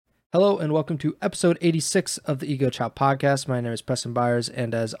Hello and welcome to episode 86 of the Ego Chall Podcast. My name is Preston Byers,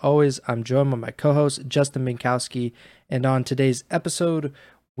 and as always, I'm joined by my co-host Justin Binkowski. And on today's episode,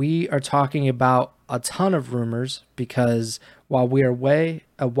 we are talking about a ton of rumors because while we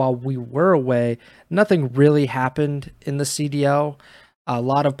were away, nothing really happened in the CDL. A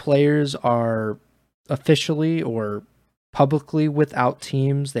lot of players are officially or publicly without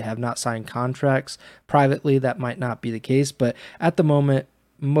teams. They have not signed contracts. Privately, that might not be the case, but at the moment,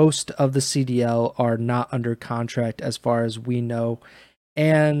 most of the CDL are not under contract as far as we know.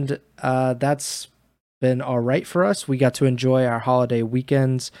 And that's been all right for us. We got to enjoy our holiday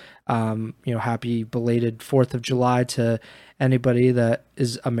weekends. Happy belated 4th of July to anybody that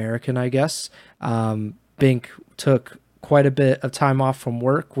is American, I guess. Bink took quite a bit of time off from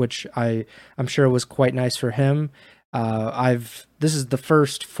work, which I'm sure was quite nice for him. This is the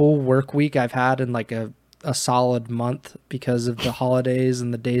first full work week I've had in like a solid month because of the holidays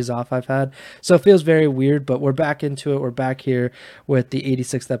and the days off I've had. So it feels very weird, but we're back into it. We're back here with the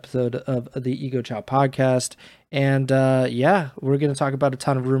 86th episode of the Ego Chall Podcast. And we're going to talk about a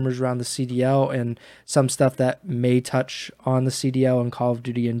ton of rumors around the CDL and some stuff that may touch on the CDL and Call of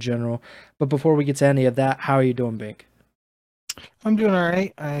Duty in general. But before we get to any of that, how are you doing, Bink? I'm doing all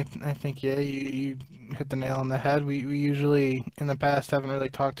right. I think, you hit the nail on the head. We usually, in the past, haven't really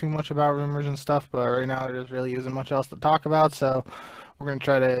talked too much about rumors and stuff, but right now there just really isn't much else to talk about, so we're going to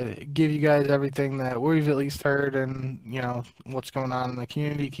try to give you guys everything that we've at least heard and, what's going on in the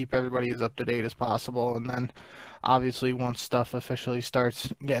community, keep everybody as up to date as possible, and then obviously once stuff officially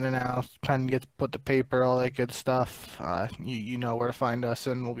starts getting announced, pen gets put to paper, all that good stuff, you know where to find us,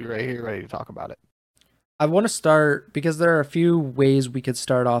 and we'll be right here ready to talk about it. I want to start because there are a few ways we could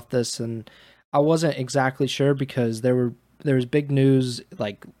start off this, and I wasn't exactly sure because there was big news,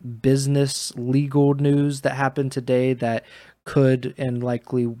 like business legal news that happened today that could and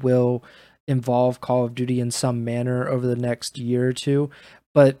likely will involve Call of Duty in some manner over the next year or two.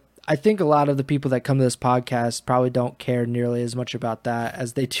 But I think a lot of the people that come to this podcast probably don't care nearly as much about that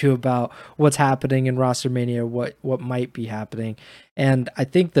as they do about what's happening in Rostermania, what might be happening. And I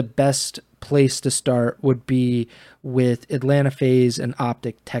think the best place to start would be with Atlanta FaZe and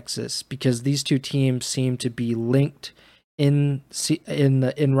OpTic Texas, because these two teams seem to be linked in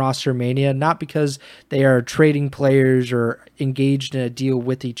Rostermania, not because they are trading players or engaged in a deal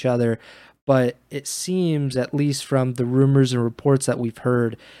with each other, but it seems, at least from the rumors and reports that we've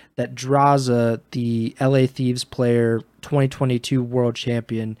heard, that Drazah, the LA Thieves player, 2022 world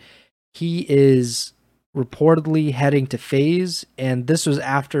champion, he is reportedly heading to FaZe, and this was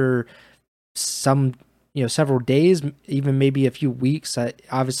after several days, even maybe a few weeks.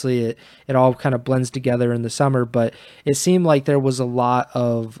 Obviously, it all kind of blends together in the summer, but it seemed like there was a lot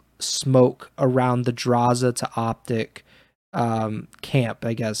of smoke around the Drazah to OpTic camp,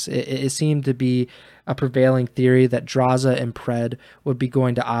 I guess. It seemed to be a prevailing theory that Drazah and Pred would be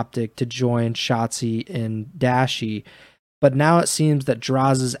going to OpTic to join Shotzzy and Dashy, but now it seems that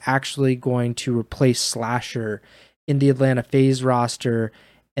Drazah is actually going to replace Slasher in the Atlanta FaZe roster,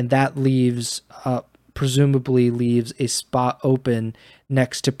 and that presumably leaves a spot open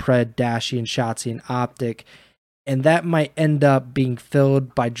next to Pred, Dashy, and Shotzzy and OpTic, and that might end up being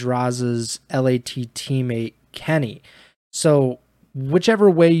filled by Drazah's LAT teammate Kenny. So whichever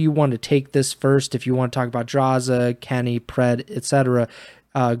way you want to take this first, if you want to talk about Drazah, Kenny, Pred, etc.,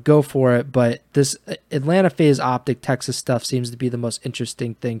 go for it. But this Atlanta FaZe OpTic Texas stuff seems to be the most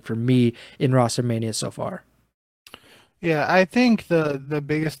interesting thing for me in Rostermania so far. Yeah, I think the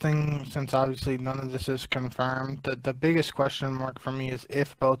biggest thing, since obviously none of this is confirmed, the biggest question mark for me is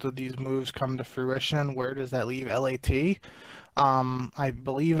if both of these moves come to fruition, where does that leave LAT? I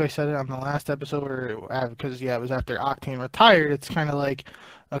believe I said it on the last episode, because it was after Octane retired. It's kind of like,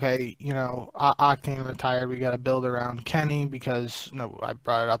 okay, Octane retired, we got to build around Kenny because, I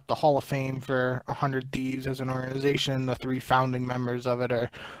brought up the Hall of Fame for 100 Thieves as an organization. The three founding members of it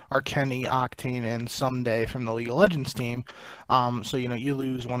are Kenny, Octane, and Someday from the League of Legends team. So, you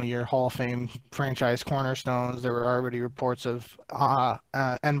lose one of your Hall of Fame franchise cornerstones. There were already reports of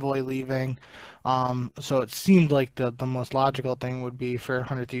Envoy leaving. So it seemed like the most logical thing would be for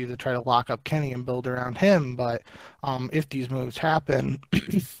 100 Thieves to try to lock up Kenny and build around him. But if these moves happen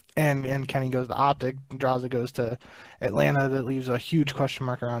and Kenny goes to OpTic, Drazah goes to Atlanta, that leaves a huge question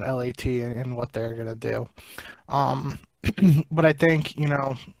mark around LAT and what they're going to do. But I think,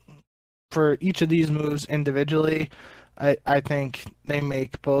 for each of these moves individually, I think they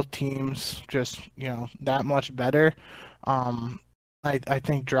make both teams just, that much better. I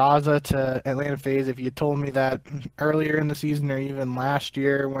think Drazah to Atlanta FaZe, if you told me that earlier in the season or even last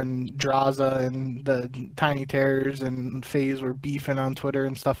year when Drazah and the Tiny Terrors and FaZe were beefing on Twitter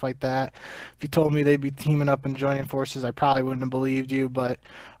and stuff like that, if you told me they'd be teaming up and joining forces, I probably wouldn't have believed you. But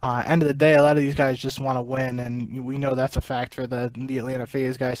end of the day, a lot of these guys just want to win, and we know that's a fact for the Atlanta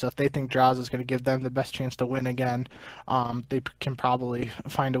FaZe guys. So if they think Drazah is going to give them the best chance to win again, they can probably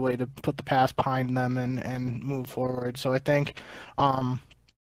find a way to put the past behind them and move forward. So I think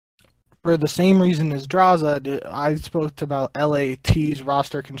for the same reason as Drazah, I spoke about LAT's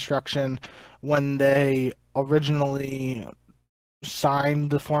roster construction when they originally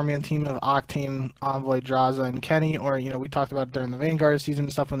signed the four-man team of Octane, Envoy, Drazah, and Kenny, or, we talked about it during the Vanguard season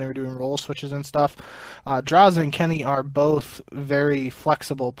and stuff when they were doing role switches and stuff. Drazah and Kenny are both very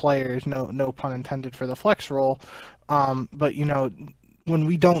flexible players, no pun intended for the flex role. But, when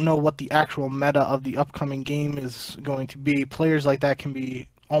we don't know what the actual meta of the upcoming game is going to be, players like that can be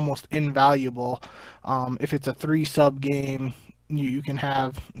almost invaluable. If it's a 3-sub game, you can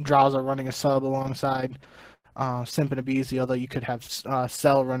have Drazah running a sub alongside Simp and Abeezy, although you could have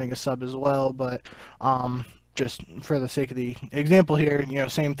Cell running a sub as well. But just for the sake of the example here,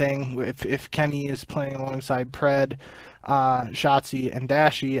 same thing. If Kenny is playing alongside Pred, Shotzi, and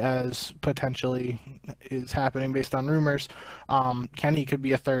Dashy, as potentially is happening based on rumors, Kenny could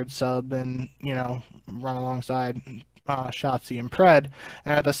be a third sub and run alongside Shotzi and Pred.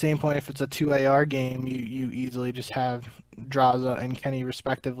 And at the same point, if it's a 2 AR game, you easily just have Drazah and Kenny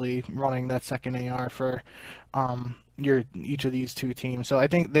respectively running that second AR for each of these two teams. So I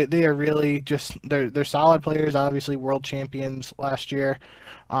think they are really just they're solid players, obviously world champions last year.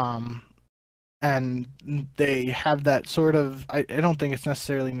 And they have that sort of, I don't think it's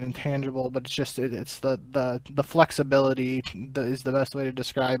necessarily an intangible, but it's just it's the flexibility that is the best way to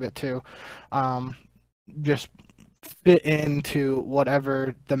describe it too. Just fit into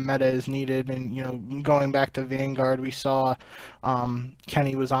whatever the meta is needed. And going back to Vanguard, we saw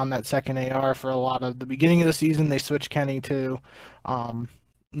Kenny was on that second AR for a lot of the beginning of the season. They switched Kenny to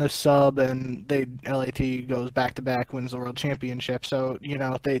the sub, and LAT goes back to back, wins the world championship. So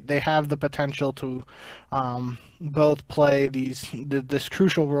they have the potential to both play this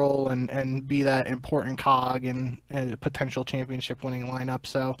crucial role and be that important cog in a potential championship winning lineup.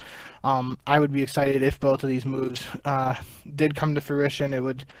 So I would be excited if both of these moves did come to fruition. It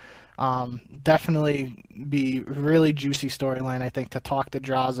would definitely be really juicy storyline, I think, to talk to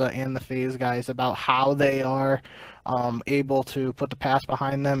Drazah and the FaZe guys about how they are able to put the past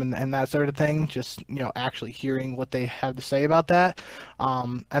behind them and that sort of thing. Just actually hearing what they have to say about that.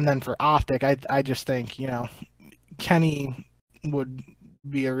 And then for OpTic, I just think Kenny would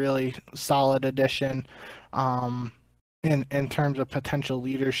be a really solid addition in terms of potential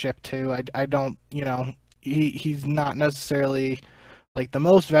leadership too. I don't he's not necessarily like the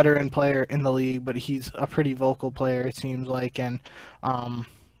most veteran player in the league, but he's a pretty vocal player, it seems like, and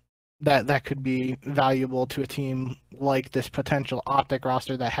that could be valuable to a team like this potential OpTic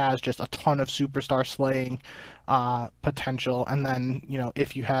roster that has just a ton of superstar slaying potential. And then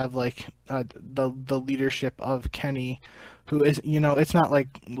if you have like the leadership of Kenny, who is it's not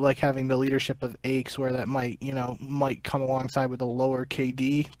like having the leadership of Aches, where that might come alongside with a lower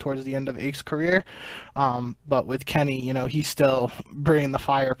KD towards the end of Aches' career. But with Kenny, he's still bringing the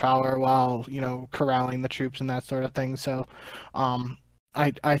firepower while corralling the troops and that sort of thing. So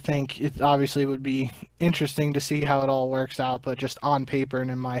I think it obviously would be interesting to see how it all works out, but just on paper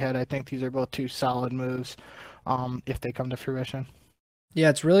and in my head, I think these are both two solid moves if they come to fruition.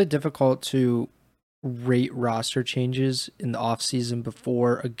 Yeah, it's really difficult to rate roster changes in the off season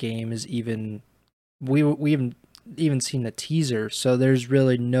before a game is even we haven't even seen a teaser, so there's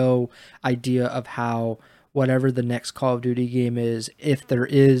really no idea of how whatever the next Call of Duty game is, if there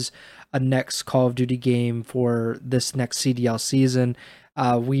is a next Call of Duty game for this next CDL season.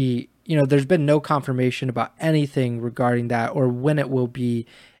 There's been no confirmation about anything regarding that or when it will be.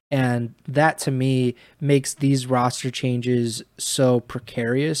 And that to me makes these roster changes so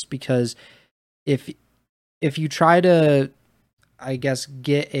precarious, because if you try to, I guess,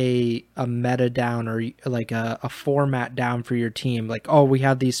 get a meta down or like a format down for your team, like, oh, we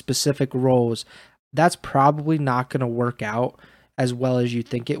have these specific roles, that's probably not going to work out as well as you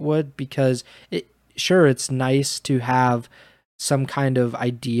think it would, because it's nice to have some kind of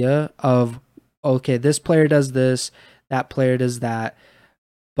idea of, okay, this player does this, that player does that.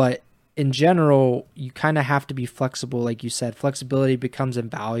 But in general, you kind of have to be flexible. Like you said, flexibility becomes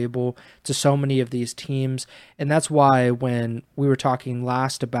invaluable to so many of these teams. And that's why when we were talking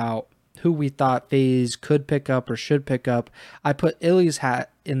last about who we thought FaZe could pick up or should pick up, I put Illy's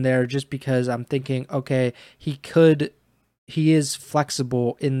hat in there just because I'm thinking, okay, he could he is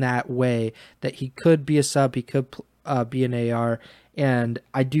flexible in that way that he could be a sub, he could be an AR. And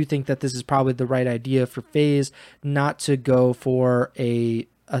I do think that this is probably the right idea for FaZe, not to go for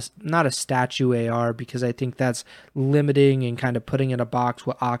not a statue AR, because I think that's limiting and kind of putting in a box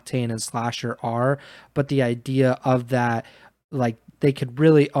what Octane and Slasher are. But the idea of that, like, they could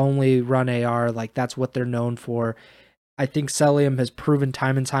really only run AR, like that's what they're known for. I think Celium has proven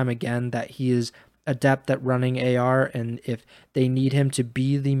time and time again that he is adept at running AR, and if they need him to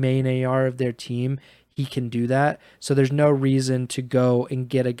be the main AR of their team, he can do that. So there's no reason to go and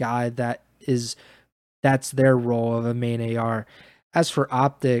get a guy that's their role of a main AR. As for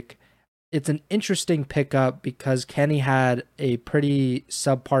OpTic, it's an interesting pickup because Kenny had a pretty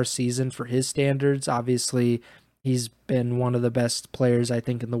subpar season for his standards. Obviously, he's been one of the best players, I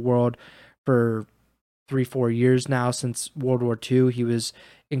think, in the world for 3-4 years now. Since World War II, he was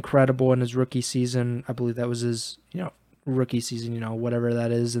incredible in his rookie season. I believe that was his, rookie season, whatever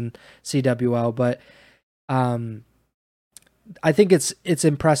that is in CWL. But I think it's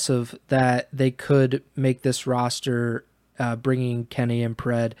impressive that they could make this roster, bringing Kenny and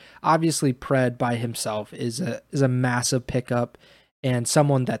Pred. Obviously, Pred by himself is a massive pickup and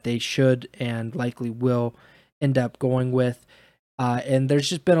someone that they should and likely will end up going with. And there's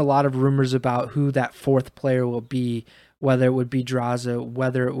just been a lot of rumors about who that fourth player will be, whether it would be Drazah,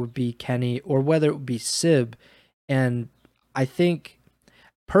 whether it would be Kenny, or whether it would be Sib. And I think,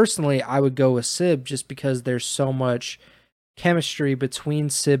 personally, I would go with Sib just because there's so much chemistry between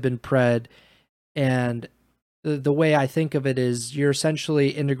Sib and Pred. And the way I think of it is you're essentially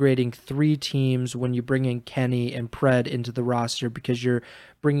integrating 3 teams when you bring in Kenny and Pred into the roster, because you're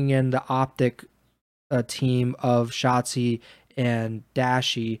bringing in the OpTic team of Shotzi and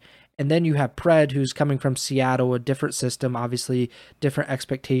Dashy. And then you have Pred, who's coming from Seattle, a different system, obviously different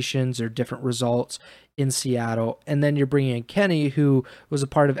expectations or different results in Seattle. And then you're bringing in Kenny, who was a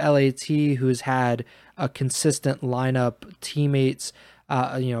part of LAT, who's had a consistent lineup, teammates,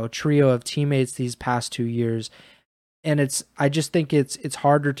 a trio of teammates these past 2 years. And I just think it's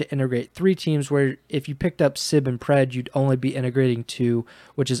harder to integrate 3 teams, where if you picked up Sib and Pred, you'd only be integrating 2,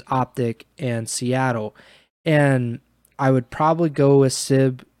 which is OpTic and Seattle. And I would probably go with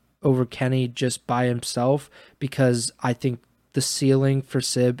Sib over Kenny just by himself, because I think the ceiling for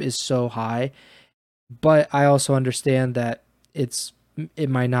Sib is so high. But I also understand that it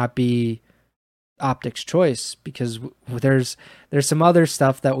might not be OpTic's choice, because there's some other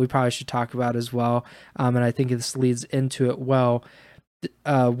stuff that we probably should talk about as well. And I think this leads into it well.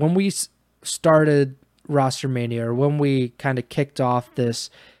 When we started Rostermania, or when we kind of kicked off this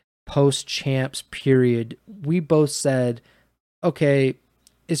post-champs period, we both said, okay,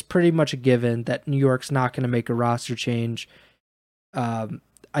 it's pretty much a given that New York's not going to make a roster change.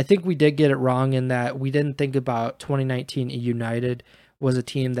 I think we did get it wrong in that we didn't think about 2019 United was a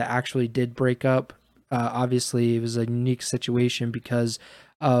team that actually did break up. Obviously, it was a unique situation because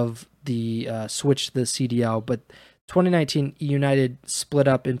of the switch to the CDL, but 2019 United split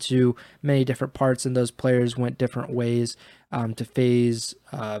up into many different parts, and those players went different ways to FaZe,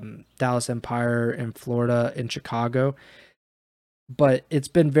 Dallas Empire, and Florida, and Chicago. But it's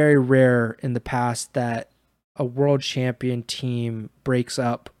been very rare in the past that a world champion team breaks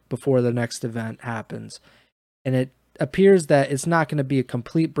up before the next event happens. And it appears that it's not going to be a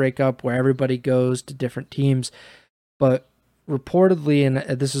complete breakup where everybody goes to different teams. But reportedly,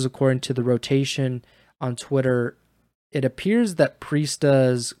 and this is according to the rotation on Twitter, it appears that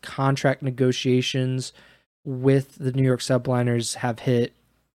Priestahh's contract negotiations with the New York Subliners have hit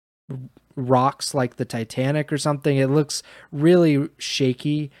rocks like the Titanic or something. It looks really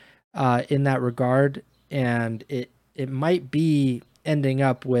shaky in that regard, and it might be ending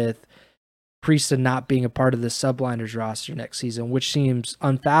up with Priestahh not being a part of the Subliners roster next season, which seems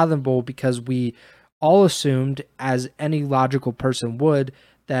unfathomable, because we all assumed, as any logical person would,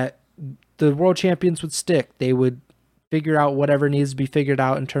 that the world champions would stick. They would figure out whatever needs to be figured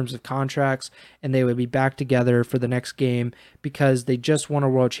out in terms of contracts, and they would be back together for the next game, because they just won a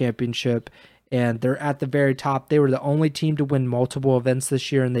world championship and they're at the very top. They were the only team to win multiple events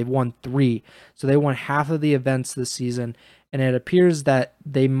this year, and they've won 3. So they won half of the events this season, and it appears that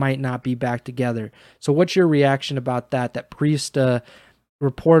they might not be back together. So what's your reaction about that Priestahh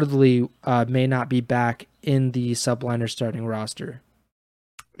reportedly may not be back in the Subliner starting roster?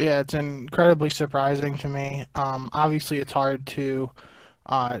 Yeah, it's incredibly surprising to me. Obviously, it's hard to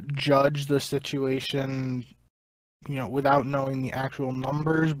judge the situation, without knowing the actual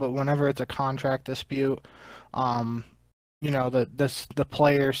numbers. But whenever it's a contract dispute, the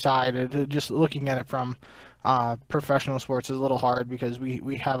player side, just looking at it from professional sports is a little hard because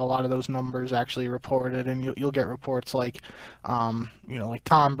we have a lot of those numbers actually reported, and you'll get reports like, like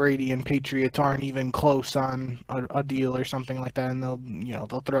Tom Brady and Patriots aren't even close on a deal or something like that, and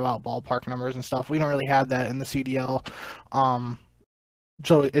they'll throw out ballpark numbers and stuff. We don't really have that in the CDL.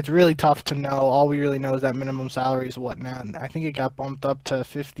 So it's really tough to know. All we really know is that minimum salary is what now. I think it got bumped up to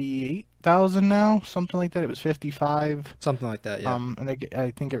 58,000 now, something like that. It was 55. Something like that, yeah. And I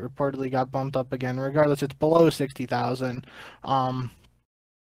think it reportedly got bumped up again. Regardless, it's below 60,000. And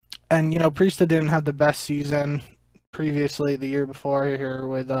Priestahh didn't have the best season previously the year before here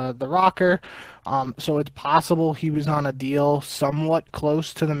with the Rocker. So it's possible he was on a deal somewhat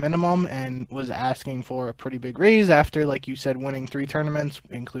close to the minimum and was asking for a pretty big raise after, like you said, winning 3 tournaments,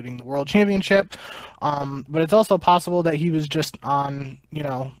 including the World Championship. But it's also possible that he was just on,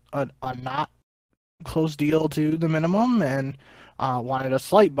 a not close deal to the minimum and wanted a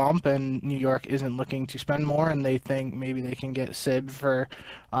slight bump, and New York isn't looking to spend more, and they think maybe they can get Sib for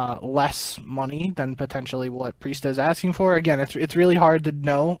less money than potentially what Priestahh is asking for. Again, it's really hard to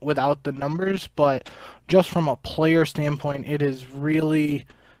know without the numbers, but just from a player standpoint, it is really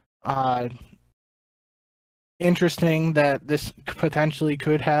interesting that this potentially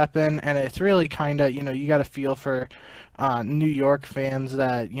could happen, and it's really kind of, you got to feel for New York fans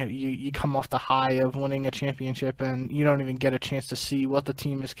that you come off the high of winning a championship and you don't even get a chance to see what the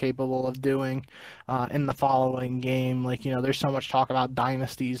team is capable of doing in the following game. Like, there's so much talk about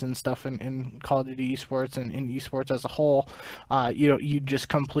dynasties and stuff in Call of Duty esports and in esports as a whole. You just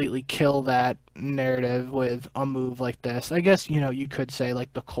completely kill that narrative with a move like this. I guess you could say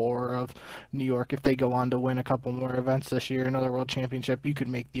like the core of New York, if they go on to win a couple more events this year, another world championship, you could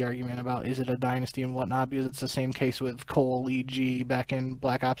make the argument about is it a dynasty and whatnot, because it's the same case with Cole, EG back in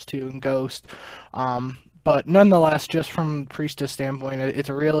Black Ops 2 and Ghost. But nonetheless, just from Priestah's standpoint, it's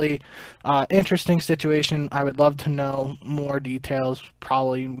a really interesting situation. I would love to know more details.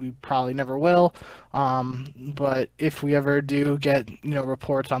 We probably never will. But if we ever do get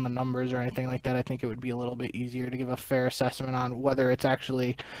reports on the numbers or anything like that, I think it would be a little bit easier to give a fair assessment on whether it's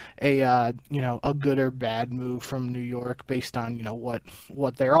actually a good or bad move from New York based on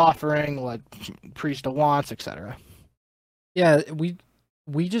what they're offering, what Priestahh wants, etc. Yeah,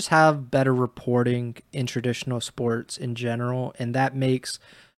 we just have better reporting in traditional sports in general, and that makes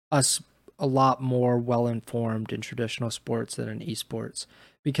us a lot more well-informed in traditional sports than in esports.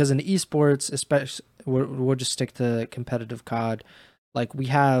 Because in esports, especially, we'll just stick to competitive COD, like we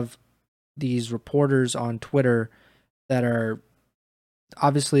have these reporters on Twitter that are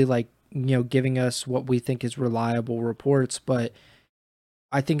obviously like, giving us what we think is reliable reports, but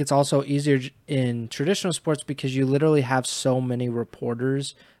I think it's also easier in traditional sports because you literally have so many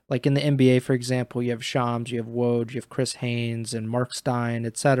reporters. Like in the NBA, for example, you have Shams, you have Woj, you have Chris Haynes and Mark Stein,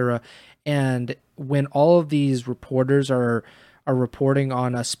 etc. And when all of these reporters are reporting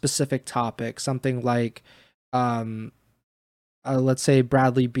on a specific topic, something like, let's say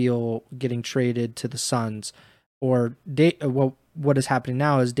Bradley Beal getting traded to the Suns, or what is happening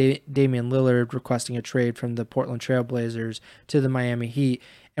now is Damian Lillard requesting a trade from the Portland Trailblazers to the Miami Heat.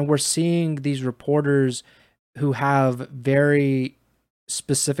 And we're seeing these reporters who have very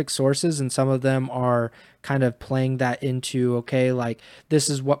specific sources, and some of them are kind of playing that into, okay, like this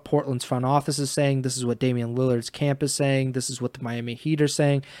is what Portland's front office is saying, this is what Damian Lillard's camp is saying, this is what the Miami Heat are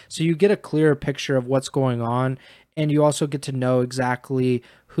saying. So you get a clearer picture of what's going on, and you also get to know exactly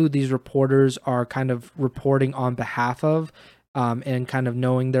who these reporters are kind of reporting on behalf of, and kind of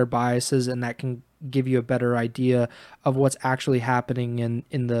knowing their biases, and that can give you a better idea of what's actually happening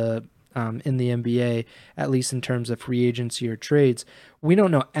in the NBA, at least in terms of free agency or trades. We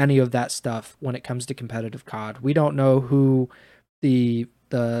don't know any of that stuff when it comes to competitive COD. We don't know who the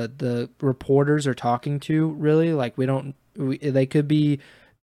reporters are talking to, really. Like they could be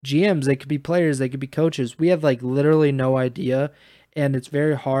GMs, they could be players, they could be coaches. We have like literally no idea, and it's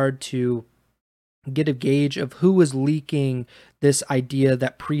very hard to get a gauge of who is leaking this idea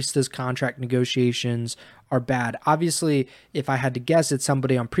that Priestah's contract negotiations are bad. Obviously, if I had to guess, it's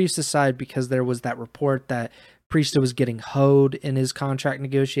somebody on Priestah's side, because there was that report that Priestahh was getting hoed in his contract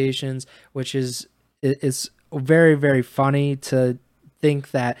negotiations, which is very, very funny to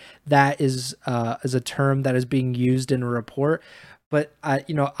think that is a term that is being used in a report. But,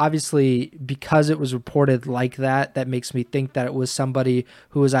 obviously, because it was reported like that, that makes me think that it was somebody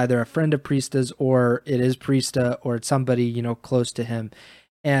who was either a friend of Priestah's, or it is Priestahh, or it's somebody, close to him.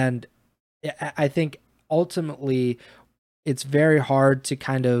 And I think ultimately it's very hard to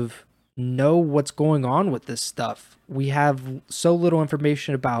kind of know what's going on with this stuff. We have so little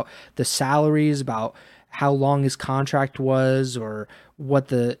information about the salaries, about how long his contract was or what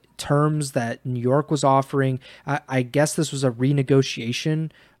the terms that New York was offering. I guess this was a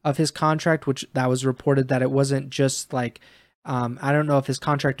renegotiation of his contract, which that was reported that it wasn't just like, I don't know if his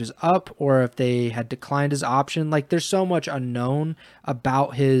contract was up or if they had declined his option. Like there's so much unknown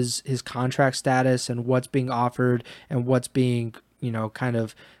about his contract status and what's being offered and what's being, kind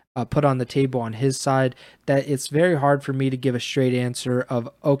of put on the table on his side, that it's very hard for me to give a straight answer of,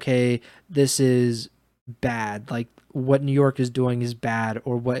 okay, this is bad. Like what New York is doing is bad,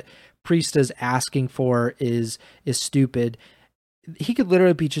 or what Priestahh is asking for is stupid. He could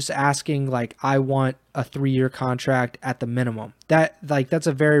literally be just asking like, I want a 3-year contract at the minimum. That's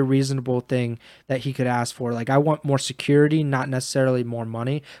a very reasonable thing that he could ask for. Like, I want more security, not necessarily more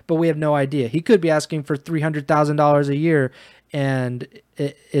money, but we have no idea. He could be asking for $300,000 a year and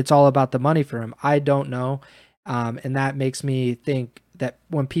it's all about the money for him. I don't know. And that makes me think that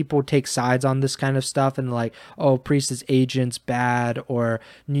when people take sides on this kind of stuff and like, oh, Priesth's agent's bad, or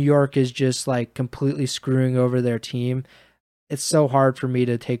New York is just like completely screwing over their team, it's so hard for me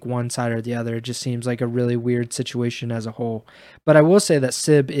to take one side or the other. It just seems like a really weird situation as a whole. But I will say that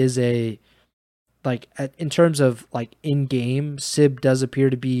Sib is in terms of like in game, Sib does appear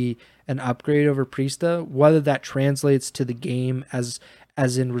to be an upgrade over Priestahh. Whether that translates to the game as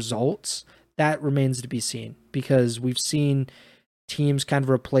in results, that remains to be seen, because we've seen teams kind of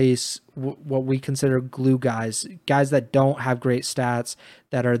replace what we consider glue guys that don't have great stats,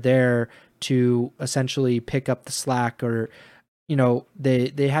 that are there to essentially pick up the slack, or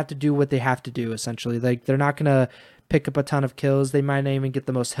they have to do what they have to do, essentially. Like they're not going to pick up a ton of kills. They might not even get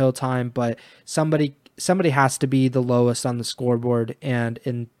the most hill time, but somebody has to be the lowest on the scoreboard. And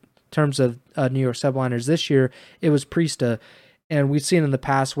in terms of New York Subliners this year, it was Priestahh. And we've seen in the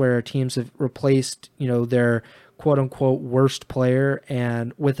past where teams have replaced, their quote unquote worst player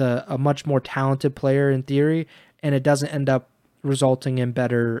and with a much more talented player in theory, and it doesn't end up resulting in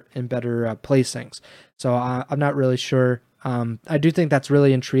better placings. So I'm not really sure. I do think that's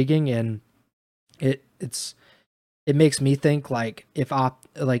really intriguing, and it makes me think like, is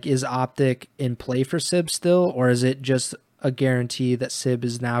OpTic in play for Sib still, or is it just a guarantee that Sib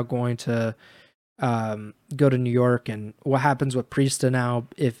is now going to go to New York? And what happens with Priestahh now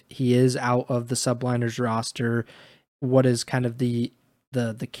if he is out of the Subliners roster? What is kind of the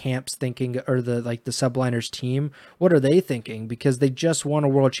camp's thinking, or the Subliners team? What are they thinking? Because they just won a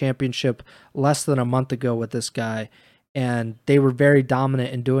world championship less than a month ago with this guy, and they were very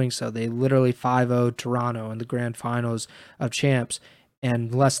dominant in doing so. They literally 5-0'd Toronto in the grand finals of champs,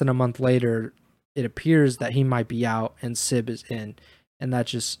 and less than a month later, it appears that he might be out and Sib is in. And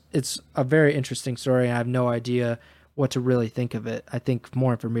it's a very interesting story. I have no idea what to really think of it. I think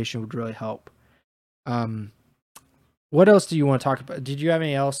more information would really help. What else do you want to talk about? Did you have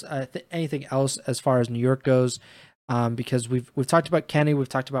anything else as far as New York goes? Because we've talked about Kenny, we've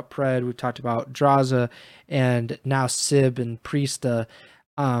talked about Pred, we've talked about Drazah, and now Sib and Priestahh.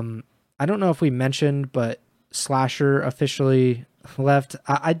 I don't know if we mentioned, but Slasher officially left.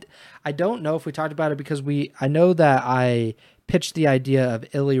 I don't know if we talked about it, because I know that I pitched the idea of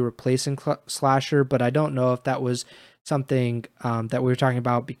Illy replacing Slasher, but I don't know if that was something that we were talking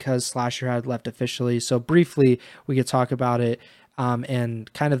about because Slasher had left officially. So briefly, we could talk about it,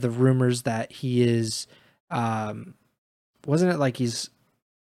 and kind of the rumors that he is, wasn't it like he's,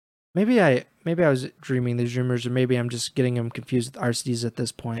 maybe I was dreaming these rumors, or maybe I'm just getting them confused with RCDs at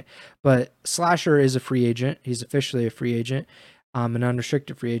this point, but Slasher is a free agent. He's officially a free agent, an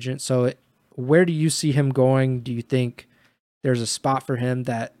unrestricted free agent. So where do you see him going? Do you think there's a spot for him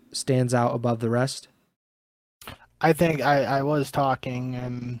that stands out above the rest? I think I was talking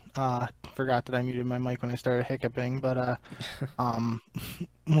and forgot that I muted my mic when I started hiccuping, but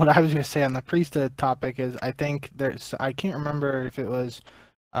what I was going to say on the Priestahh topic is, I think I can't remember if it was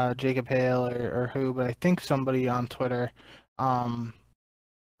Jacob Hale or who, but I think somebody on Twitter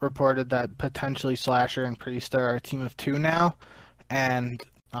reported that potentially Slasher and Priestahh are a team of two now. And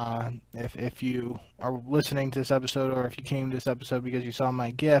if you are listening to this episode, or if you came to this episode because you saw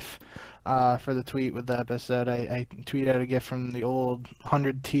my GIF for the tweet with the episode, I tweeted out a GIF from the old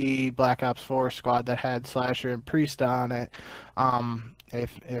 100T Black Ops 4 squad that had Slasher and Priestahh on it.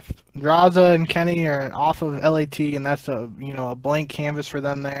 If Drazah and Kenny are off of LAT and that's a blank canvas for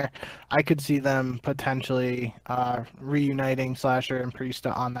them there, I could see them potentially reuniting Slasher and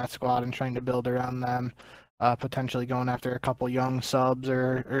Priestahh on that squad and trying to build around them. Potentially going after a couple young subs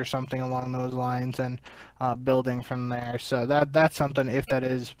or something along those lines, and building from there. So that's something, if that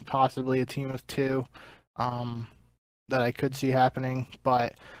is possibly a team of two, that I could see happening.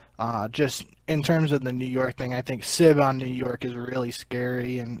 But just in terms of the New York thing, I think Sib on New York is really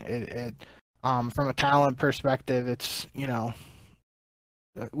scary, and it From a talent perspective, it's,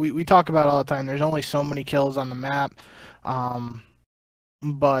 we talk about all the time. There's only so many kills on the map. Um,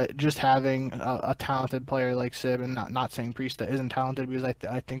 but just having a talented player like Sib, and not saying Priestahh isn't talented, because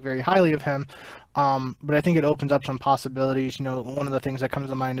I think very highly of him, but I think it opens up some possibilities. One of the things that comes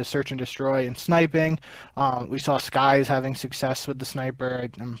to mind is search and destroy and sniping. We saw Skies having success with the sniper.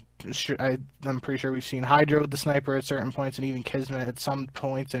 I'm pretty sure we've seen Hydra with the sniper at certain points, and even Kismet at some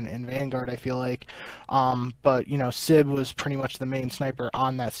points in Vanguard, I feel like. But Sib was pretty much the main sniper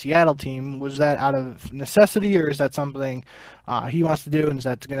on that Seattle team. Was that out of necessity, or is that something he wants to do, and is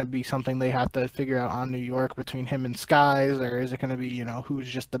that going to be something they have to figure out on New York between him and Skies, or is it going to be, who's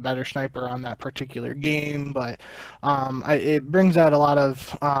just the better sniper on that particular game? But it brings out a lot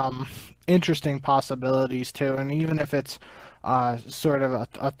of interesting possibilities too, and even if it's sort of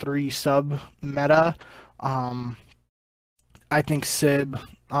a 3-sub meta, I think Sib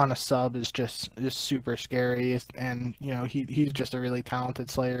on a sub is super scary, and he's just a really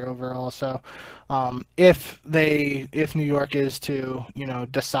talented Slayer overall. So if New York is to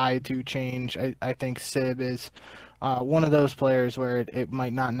decide to change, I think Sib is one of those players where it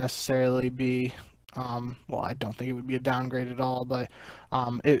might not necessarily be, well, I don't think it would be a downgrade at all, but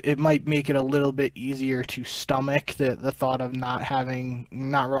it might make it a little bit easier to stomach the thought of not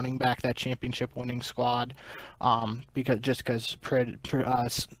running back that championship winning squad, because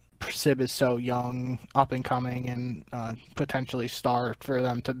Sib is so young, up and coming, and potentially star for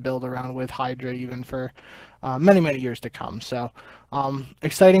them to build around with Hydra even for many years to come. So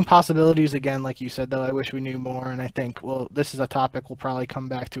exciting possibilities again, like you said, though. I wish we knew more, and I think, well, this is a topic we'll probably come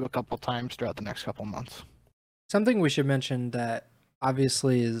back to a couple times throughout the next couple months. Something we should mention that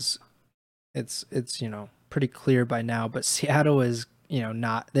obviously it's pretty clear by now, but Seattle is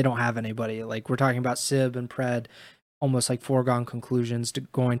they don't have anybody. Like, we're talking about Sib and Pred, almost like foregone conclusions to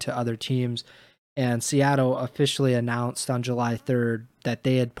going to other teams. And Seattle officially announced on July 3rd that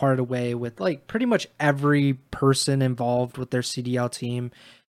they had parted away with like pretty much every person involved with their CDL team.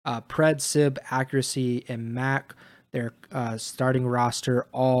 Pred, Sib, Accuracy, and Mac, their starting roster,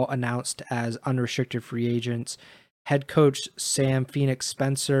 all announced as unrestricted free agents. Head coach Sam Phoenix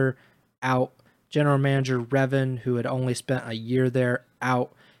Spencer out. General manager Revan, who had only spent a year there,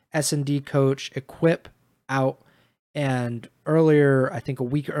 out. S&D coach Equip, out. And earlier, I think a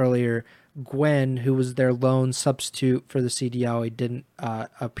week earlier, Gwen, who was their lone substitute for the CDL, he didn't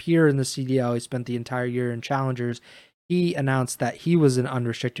appear in the CDL. He spent the entire year in Challengers. He announced that he was an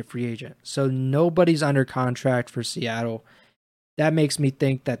unrestricted free agent. So nobody's under contract for Seattle. That makes me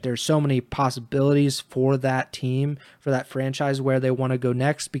think that there's so many possibilities for that team, for that franchise, where they want to go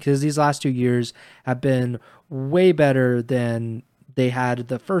next, because these last 2 years have been way better than they had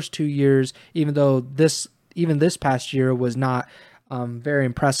the first 2 years, even though this past year was not very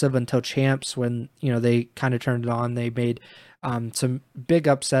impressive until Champs, when they kind of turned it on. They made some big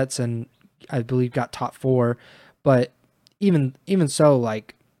upsets and I believe got top 4, but even so,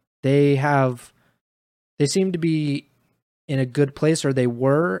 like, they seem to be in a good place, or they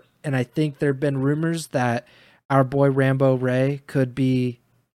were, and I think there have been rumors that our boy Rambo Ray could be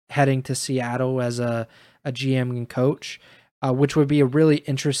heading to Seattle as a GM and coach, which would be a really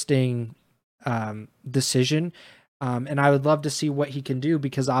interesting decision. And I would love to see what he can do,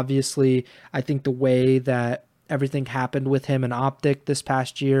 because obviously I think the way that everything happened with him and OpTic this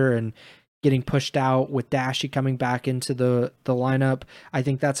past year, and getting pushed out with Dashy coming back into the lineup, I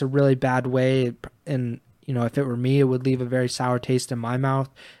think that's a really bad way. And if it were me, it would leave a very sour taste in my mouth,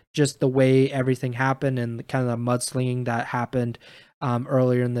 just the way everything happened and kind of the mudslinging that happened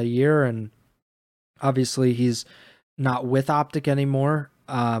earlier in the year. And obviously he's not with OpTic anymore.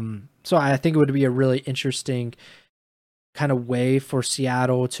 So I think it would be a really interesting kind of way for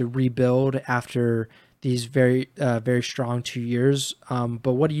Seattle to rebuild after these very strong 2 years.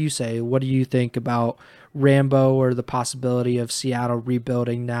 But what do you say? What do you think about Rambo, or the possibility of Seattle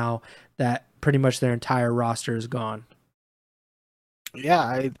rebuilding now that pretty much their entire roster is gone?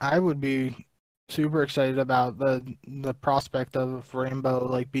 Yeah, I would be super excited about the prospect of Rainbow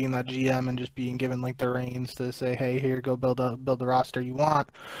like being that GM and just being given like the reins to say, hey, here, go build the roster you want.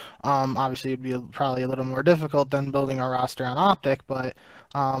 Obviously it'd be probably a little more difficult than building a roster on OpTic, but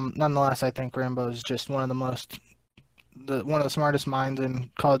nonetheless, I think Rainbow is just one of the smartest minds in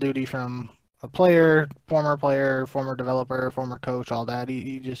Call of Duty, from a former player, former developer, former coach, all that.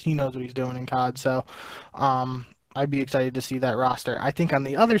 He knows what he's doing in COD. So I'd be excited to see that roster. I think on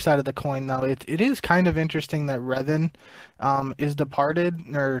the other side of the coin, though, it is kind of interesting that Revan is departing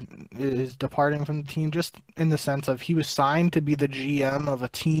from the team, just in the sense of he was signed to be the GM of a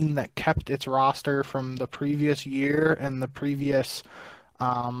team that kept its roster from the previous year and the previous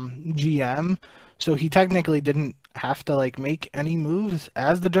GM, so he technically didn't have to like make any moves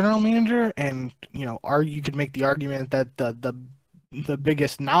as the general manager. And you could make the argument that the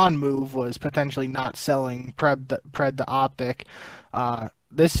biggest non-move was potentially not selling Pred to OpTic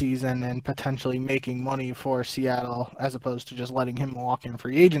this season and potentially making money for Seattle as opposed to just letting him walk in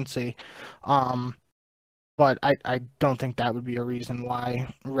free agency. But I don't think that would be a reason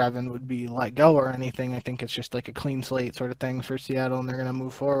why Revan would be let go or anything. I think it's just like a clean slate sort of thing for Seattle, and they're going to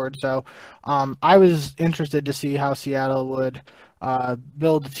move forward. So I was interested to see how Seattle would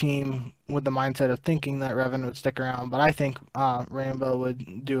build a team with the mindset of thinking that Revan would stick around. But I think Rambo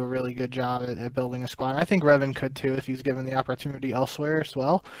would do a really good job at building a squad. I think Revan could too if he's given the opportunity elsewhere as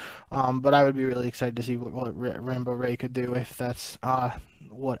well. But I would be really excited to see what Rambo Ray could do if that's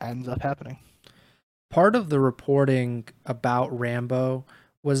what ends up happening. Part of the reporting about Rambo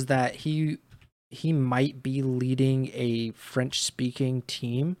was that he might be leading a French-speaking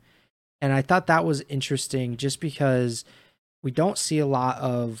team. And I thought that was interesting just because we don't see a lot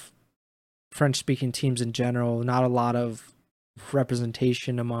of French-speaking teams in general, not a lot of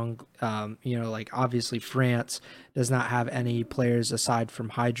representation among, like obviously France does not have any players aside from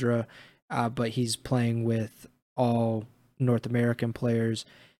Hydra, but he's playing with all North American players.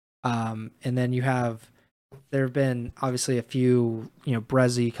 And then there have been obviously a few,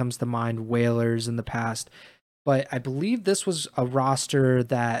 Brezzy comes to mind, Whalers in the past, but I believe this was a roster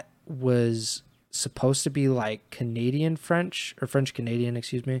that was supposed to be like Canadian French or French Canadian,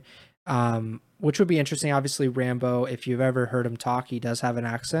 excuse me, which would be interesting. Obviously, Rambo, if you've ever heard him talk, he does have an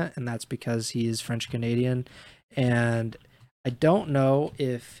accent, and that's because he is French Canadian. And I don't know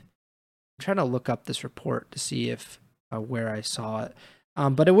if I'm trying to look up this report to see if where I saw it.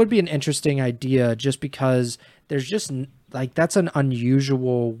 But it would be an interesting idea just because there's just like that's an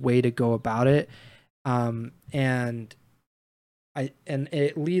unusual way to go about it. And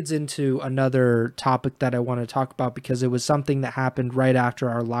it leads into another topic that I want to talk about because it was something that happened right after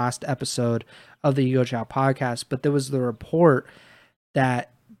our last episode of the Ego Chall podcast. But there was the report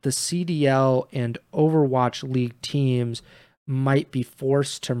that the CDL and Overwatch League teams might be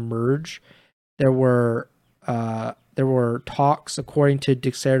forced to merge. There were talks, according to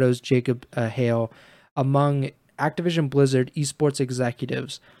Dixerto's Jacob Hale, among Activision Blizzard esports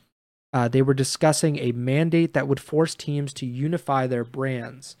executives. They were discussing a mandate that would force teams to unify their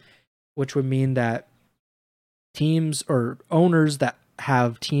brands, which would mean that teams or owners that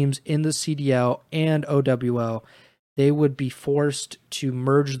have teams in the CDL and OWL, they would be forced to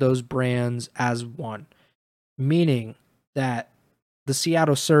merge those brands as one, meaning that the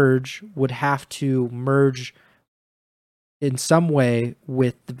Seattle Surge would have to merge in some way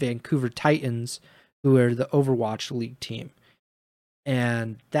with the Vancouver Titans, who are the Overwatch League team.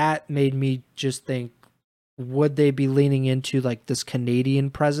 And that made me just think, would they be leaning into like this Canadian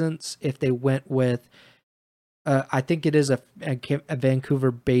presence if they went with, I think it is a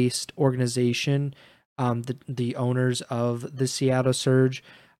Vancouver-based organization, the owners of the Seattle Surge.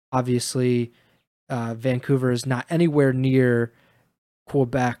 Obviously, Vancouver is not anywhere near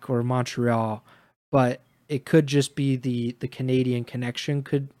Quebec or Montreal, but it could just be the Canadian connection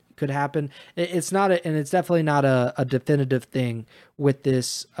could happen. It's not and it's definitely not a definitive thing with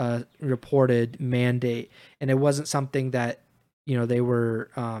this reported mandate, and it wasn't something that they were.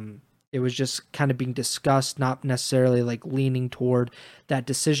 It was just kind of being discussed, not necessarily like leaning toward that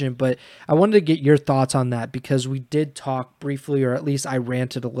decision. But I wanted to get your thoughts on that because we did talk briefly, or at least I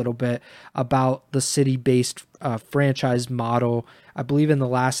ranted a little bit about the city-based franchise model, I believe in the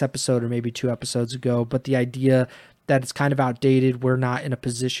last episode or maybe 2 episodes ago, but the idea that it's kind of outdated. We're not in a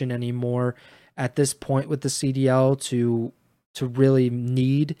position anymore at this point with the CDL to really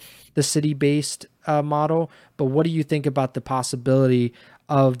need the city-based model. But what do you think about the possibility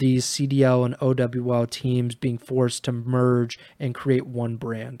of these CDL and OWL teams being forced to merge and create one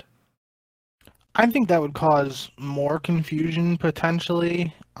brand? I think that would cause more confusion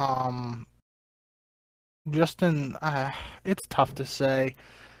potentially. It's tough to say.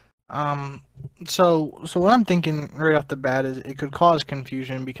 So what I'm thinking right off the bat is it could cause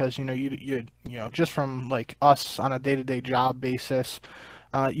confusion because you just from like us on a day-to-day job basis,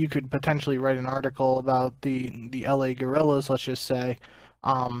 you could potentially write an article about the LA Gorillas, let's just say,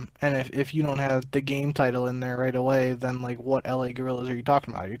 and if you don't have the game title in there right away, then like what LA Gorillas are you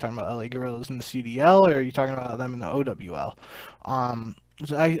talking about? Are you talking about LA Gorillas in the CDL, or are you talking about them in the OWL?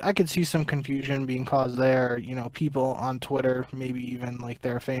 So I could see some confusion being caused there. People on Twitter, maybe even like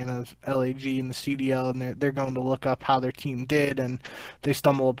they're a fan of LAG and the CDL, and they're going to look up how their team did, and they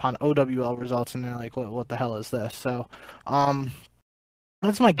stumble upon OWL results, and they're like, what the hell is this? So,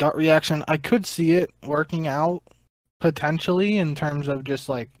 that's my gut reaction. I could see it working out potentially in terms of just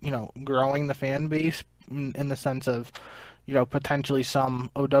like, growing the fan base in the sense of, potentially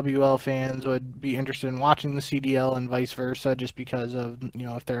some OWL fans would be interested in watching the CDL and vice versa, just because of,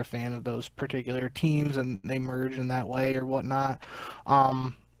 if they're a fan of those particular teams and they merge in that way or whatnot.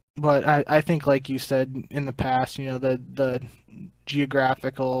 But I think, like you said in the past, the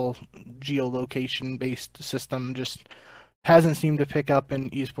geographical, geolocation-based system just hasn't seemed to pick up in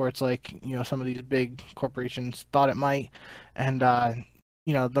esports like, some of these big corporations thought it might. And,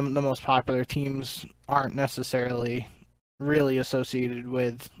 the most popular teams aren't necessarily really associated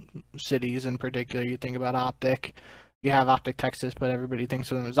with cities in particular. You think about OpTic, you have OpTic Texas, but everybody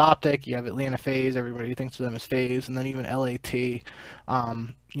thinks of them as OpTic. You have Atlanta FaZe, everybody thinks of them as FaZe, and then even LAT.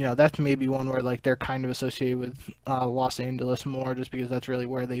 That's maybe one where like they're kind of associated with Los Angeles more, just because that's really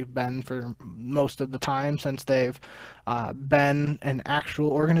where they've been for most of the time since they've been an actual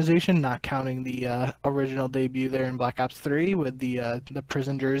organization, not counting the original debut there in Black Ops 3 with the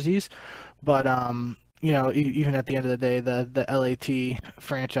prison jerseys. But even at the end of the day, the LAT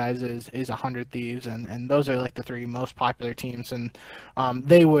franchise is 100 Thieves, and those are like the three most popular teams, and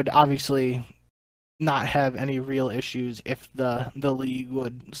they would obviously not have any real issues if the league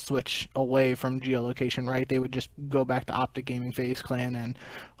would switch away from geolocation, right? They would just go back to OpTic Gaming, FaZe Clan, and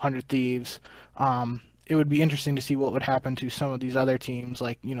 100 Thieves. It would be interesting to see what would happen to some of these other teams,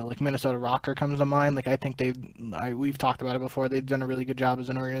 like like Minnesota Rocker comes to mind. Like I think we've talked about it before. They've done a really good job as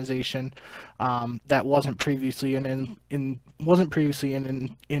an organization that wasn't previously in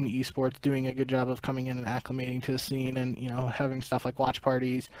esports, doing a good job of coming in and acclimating to the scene, and having stuff like watch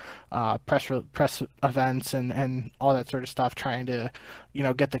parties, press events, and all that sort of stuff, trying to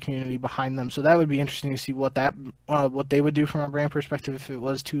get the community behind them. So that would be interesting to see what they would do from a brand perspective if it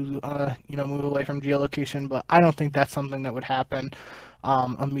was to move away from geolocation. But I don't think that's something that would happen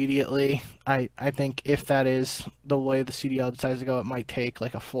immediately. I think if that is the way the CDL decides to go, it might take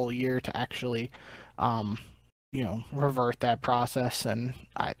like a full year to actually revert that process. And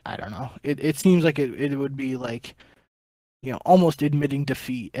I don't know. It seems like it would be like almost admitting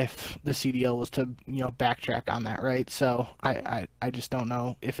defeat if the CDL was to backtrack on that, right? So I just don't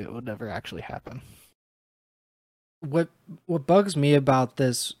know if it would ever actually happen. What bugs me about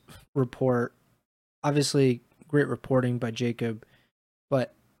this report, obviously great reporting by Jacob,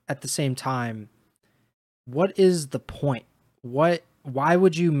 but at the same time, what is the point? Why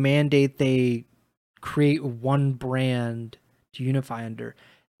would you mandate they create one brand to unify under?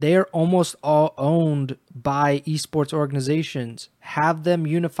 They are almost all owned by esports organizations. Have them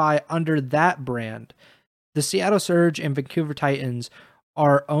unify under that brand. The Seattle Surge and Vancouver Titans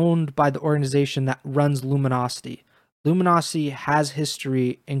are owned by the organization that runs Luminosity. Luminosity has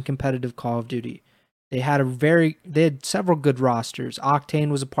history in competitive Call of Duty. They had several good rosters.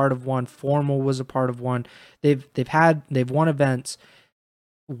 Octane was a part of one. Formal was a part of one. They've won events.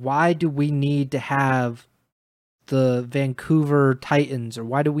 Why do we need to have the Vancouver Titans, or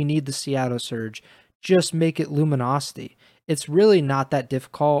why do we need the Seattle Surge? Just make it Luminosity. It's really not that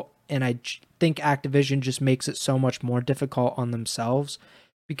difficult, and I think Activision just makes it so much more difficult on themselves,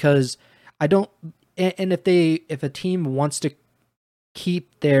 because I don't. And if a team wants to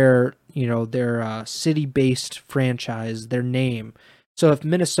keep their city-based franchise, their name. So if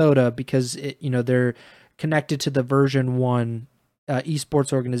Minnesota, because they're connected to the version 1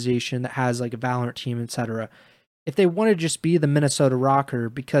 esports organization that has like a Valorant team, etc. If they want to just be the Minnesota Rocker,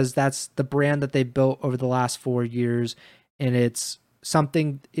 because that's the brand that they built over the last 4 years, and it's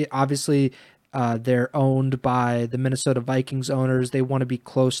something, obviously they're owned by the Minnesota Vikings owners. They want to be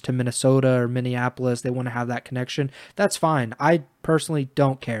close to Minnesota or Minneapolis. They want to have that connection. That's fine. I personally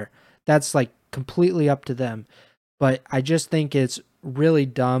don't care. That's like completely up to them. But I just think it's really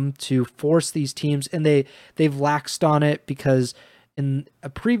dumb to force these teams, and they've laxed on it, because in a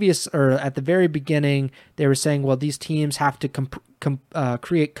previous, or at the very beginning, they were saying, well, these teams have to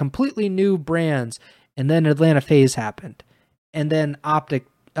create completely new brands, and then Atlanta FaZe happened, and then OpTic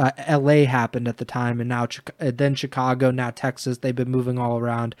LA happened at the time, and now then Chicago, now Texas. They've been moving all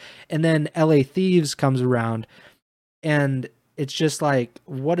around, and then LA Thieves comes around, and it's just like,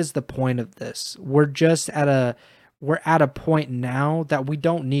 what is the point of this? We're at a point now that we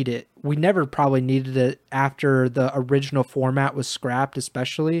don't need it. We never probably needed it after the original format was scrapped,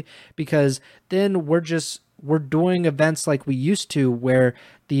 especially because then we're doing events like we used to, where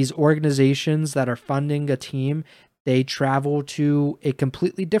these organizations that are funding a team, they travel to a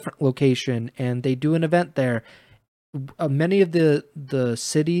completely different location and they do an event there. Many of the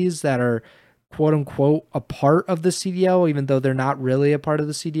cities that are quote unquote a part of the CDL, even though they're not really a part of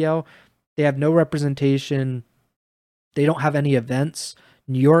the CDL, they have no representation. They don't have any events.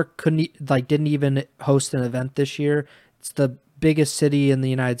 New York didn't even host an event this year. It's the biggest city in the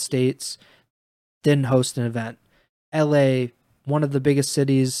United States, didn't host an event. LA, one of the biggest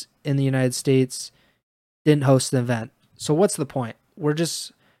cities in the United States, didn't host an event. So what's the point? We're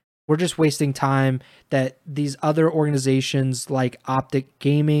just wasting time that these other organizations like OpTic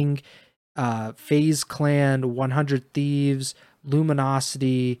Gaming, FaZe Clan, 100 Thieves,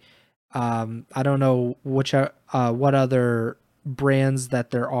 Luminosity, I don't know what other brands that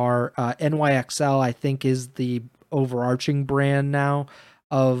there are. NYXL, I think, is the overarching brand now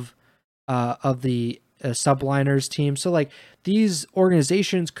of the Subliners team. So like these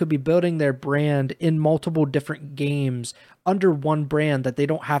organizations could be building their brand in multiple different games under one brand, that they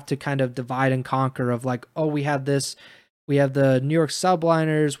don't have to kind of divide and conquer of like, oh, we have this, we have the New York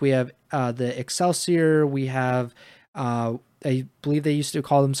Subliners, we have the Excelsior, we have I believe they used to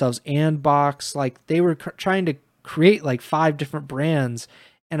call themselves Andbox. Like they were trying to create like 5 different brands,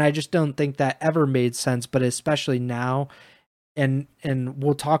 and I just don't think that ever made sense, but especially now. And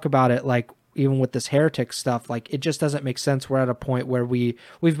we'll talk about it, like even with this heretic stuff, like it just doesn't make sense. We're at a point where we've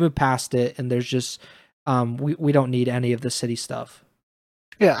moved past it, and there's just we don't need any of the city stuff.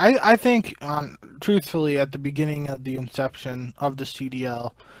 Yeah, I think truthfully, at the beginning of the inception of the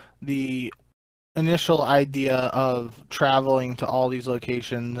CDL, the initial idea of traveling to all these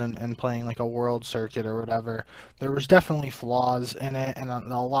locations and playing like a world circuit or whatever, there was definitely flaws in it, and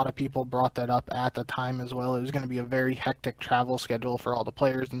a lot of people brought that up at the time as well. It was going to be a very hectic travel schedule for all the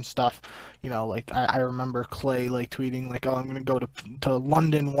players and stuff. You know, like I remember Clay like tweeting like, oh, I'm going to go to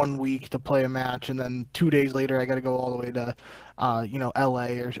London 1 week to play a match, and then 2 days later I got to go all the way to LA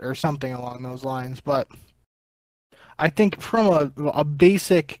or something along those lines. But I think from a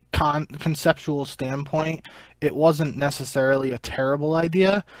basic conceptual standpoint, it wasn't necessarily a terrible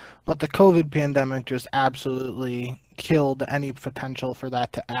idea, but the COVID pandemic just absolutely killed any potential for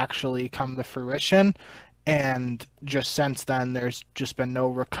that to actually come to fruition. And just since then, there's just been no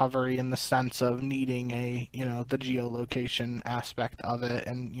recovery in the sense of needing the geolocation aspect of it.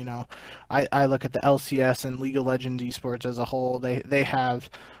 And, I look at the LCS and League of Legends esports as a whole. They have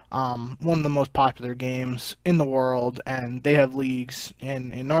one of the most popular games in the world, and they have leagues in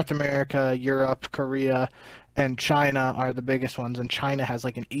North America, Europe, Korea, and China are the biggest ones. And China has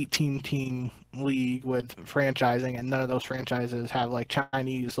like an 18-team league with franchising, and none of those franchises have like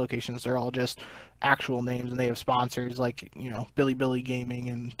Chinese locations. They're all just actual names, and they have sponsors like Billy Gaming,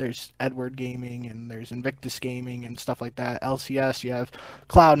 and there's Edward Gaming, and there's Invictus Gaming and stuff like that. LCS, you have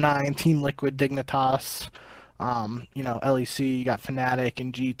Cloud9, Team Liquid, Dignitas, LEC, you got Fnatic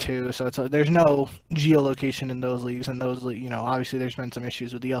and G2, so there's no geolocation in those leagues, and those obviously there's been some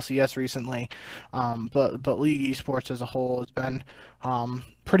issues with the LCS recently, but League Esports as a whole has been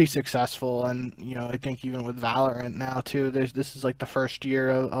pretty successful. And I think even with Valorant now too, this is like the first year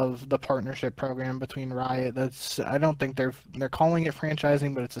of the partnership program between Riot. I don't think they're calling it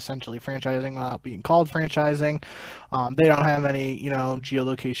franchising, but it's essentially franchising without being called franchising. They don't have any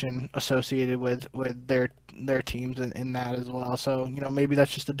geolocation associated with their teams in that as well. So maybe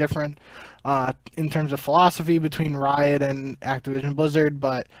that's just a different in terms of philosophy between Riot and Activision Blizzard,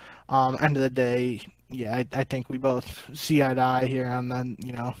 but end of the day, yeah, I think we both see eye to eye here on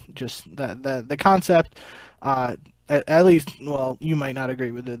just the concept. At least, well, you might not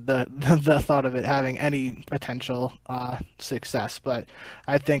agree with the thought of it having any potential success, but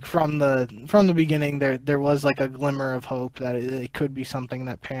I think from the beginning there was like a glimmer of hope that it could be something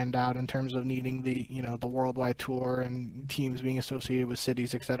that panned out in terms of needing the worldwide tour and teams being associated with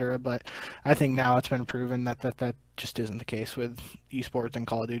cities, etc. But I think now it's been proven that just isn't the case with esports and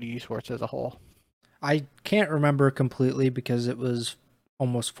Call of Duty esports as a whole. I can't remember completely because it was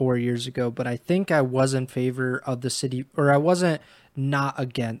almost 4 years ago, but I think I was in favor of the city, or I wasn't not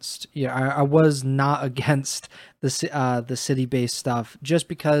against. Yeah, I was not against the city-based stuff, just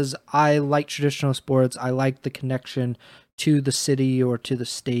because I like traditional sports. I like the connection to the city or to the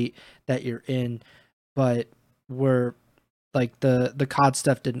state that you're in, but we're like the COD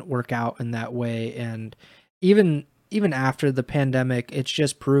stuff didn't work out in that way, and even after the pandemic, it's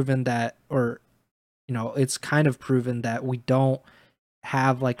just proven that, or it's kind of proven that we don't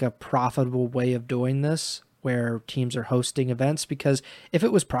have like a profitable way of doing this where teams are hosting events, because if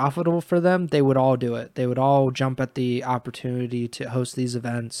it was profitable for them, they would all do it. They would all jump at the opportunity to host these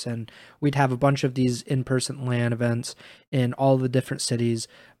events, and we'd have a bunch of these in-person LAN events in all the different cities.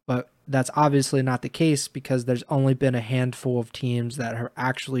 But that's obviously not the case, because there's only been a handful of teams that are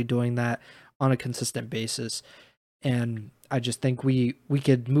actually doing that on a consistent basis. And I just think we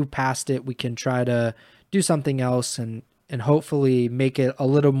could move past it. We can try to do something else and hopefully make it a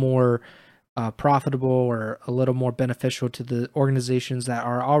little more profitable or a little more beneficial to the organizations that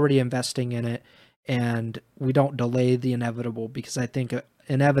are already investing in it, and we don't delay the inevitable, because I think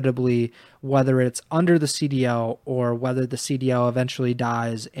inevitably, whether it's under the CDL or whether the CDL eventually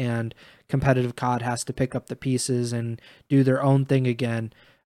dies and competitive COD has to pick up the pieces and do their own thing again,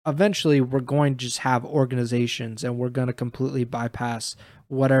 eventually we're going to just have organizations, and we're going to completely bypass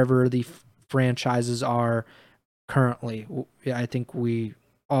whatever the franchises are currently. I think we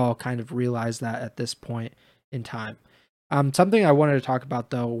all kind of realize that at this point in time. Something I wanted to talk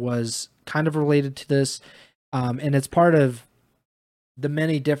about, though, was kind of related to this, and it's part of the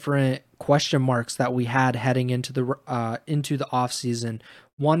many different question marks that we had heading into the off season.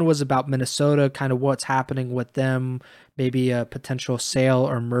 One was about Minnesota, kind of what's happening with them, maybe a potential sale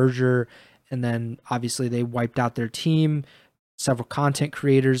or merger, and then obviously they wiped out their team. Several content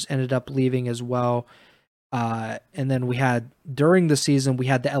creators ended up leaving as well. And then we had, during the season, we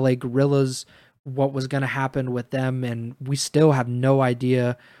had the LA Gorillas, what was going to happen with them, and we still have no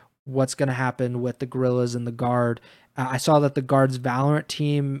idea what's going to happen with the Gorillas and the Guard. I saw that the Guard's Valorant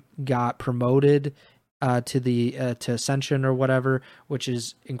team got promoted to Ascension or whatever, which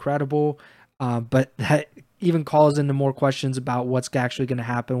is incredible. But that even calls into more questions about what's actually going to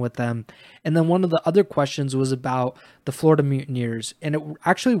happen with them. And then one of the other questions was about the Florida Mutineers. And it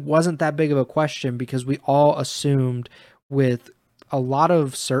actually wasn't that big of a question, because we all assumed with a lot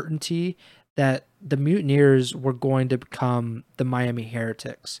of certainty that the Mutineers were going to become the Miami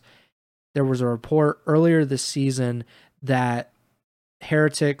Heretics. There was a report earlier this season that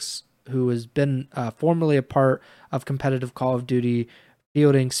Heretics, who has been formerly a part of competitive Call of Duty,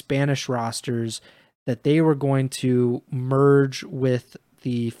 fielding Spanish rosters, that they were going to merge with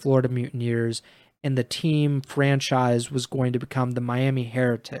the Florida Mutineers, and the team franchise was going to become the Miami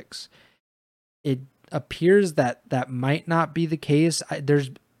Heretics. It appears that that might not be the case.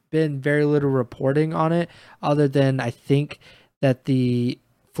 There's been very little reporting on it, other than I think that the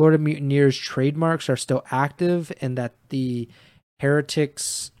Florida Mutineers trademarks are still active, and that the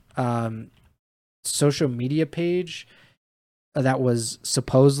Heretics social media page that was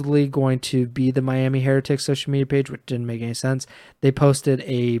supposedly going to be the Miami Heretics social media page, which didn't make any sense, they posted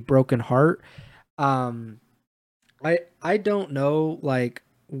a broken heart. I don't know like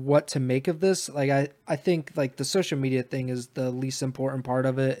what to make of this. Like I think like the social media thing is the least important part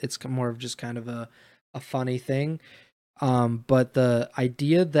of it. It's more of just kind of a funny thing. But the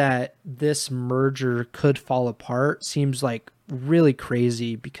idea that this merger could fall apart seems like really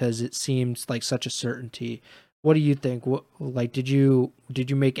crazy, because it seems like such a certainty. What do you think? What, like, did you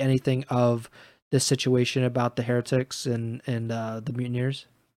make anything of this situation about the Heretics and the Mutineers?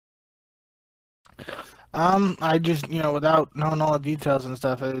 I just, without knowing all the details and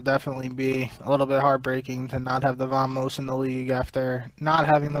stuff, it would definitely be a little bit heartbreaking to not have the Vamos in the league after not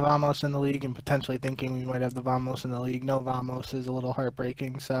having the Vamos in the league and potentially thinking we might have the Vamos in the league. No Vamos is a little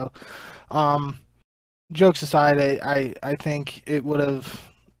heartbreaking. So, jokes aside, I think it would have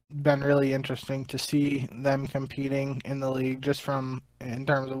been really interesting to see them competing in the league, just from in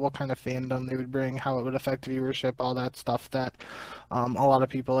terms of what kind of fandom they would bring, how it would affect viewership, all that stuff that a lot of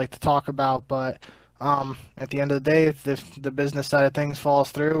people like to talk about. But at the end of the day, if the business side of things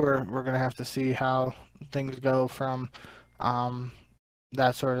falls through, we're going to have to see how things go from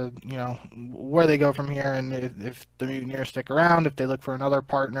that sort of, where they go from here, and if the Mutineers stick around, if they look for another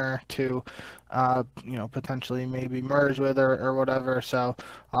partner to, potentially maybe merge with or whatever. So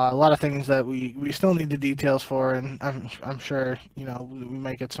a lot of things that we still need the details for, and I'm sure, we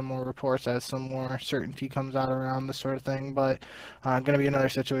might get some more reports as some more certainty comes out around this sort of thing. But going to be another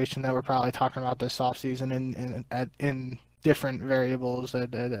situation that we're probably talking about this offseason in different variables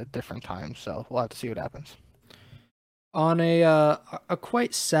at different times. So we'll have to see what happens. On a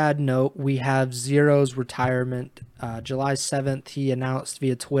quite sad note, we have Zero's retirement. July 7th, he announced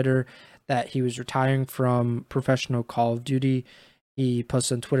via Twitter that he was retiring from professional Call of Duty. He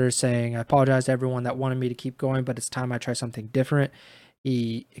posted on Twitter saying, "I apologize to everyone that wanted me to keep going, but it's time I try something different."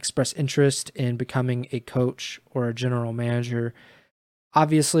 He expressed interest in becoming a coach or a general manager.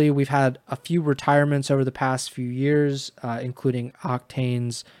 Obviously, we've had a few retirements over the past few years, including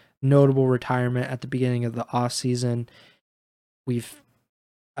Octane's notable retirement at the beginning of the off season. We've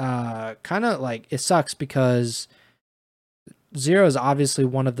kind of like, it sucks because Zero is obviously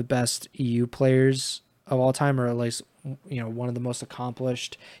one of the best EU players of all time, or at least one of the most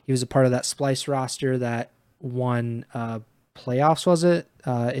accomplished. He was a part of that Splice roster that won playoffs, was it,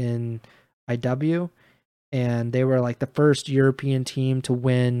 in IW, and they were like the first European team to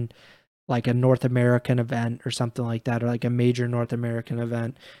win like a North American event or something like that, or like a major North American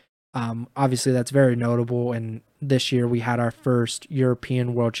event. Obviously, that's very notable. And this year we had our first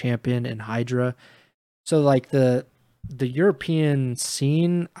European world champion in Hydra. So like the European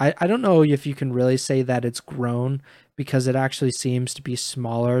scene, I don't know if you can really say that it's grown because it actually seems to be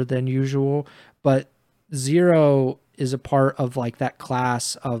smaller than usual. But Zero is a part of like that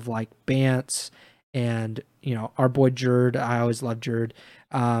class of like Bance and our boy Jerd. I always loved Jerd,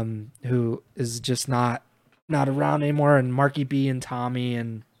 who is just not around anymore, and Marky B and Tommy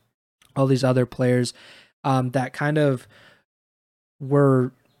and all these other players that kind of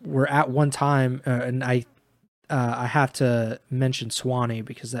were at one time, and I have to mention Swanee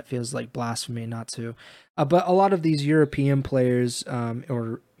because that feels like blasphemy not to. But a lot of these European players,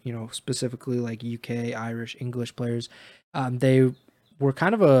 or specifically like UK, Irish, English players, they were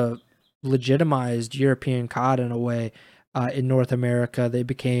kind of a legitimized European COD in a way in North America.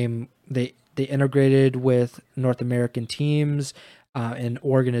 They integrated with North American teams and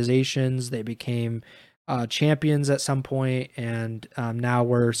organizations. They became champions at some point, and now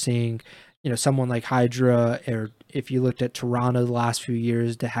we're seeing someone like Hydra, or if you looked at Toronto the last few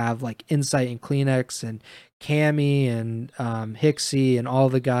years, to have like Insight and Kleenex and Cammy and Hixie and all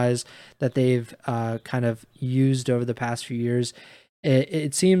the guys that they've kind of used over the past few years.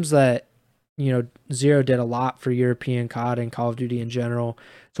 It seems that Zero did a lot for European COD and Call of Duty in general.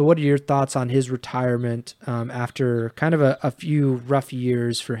 So what are your thoughts on his retirement after kind of a few rough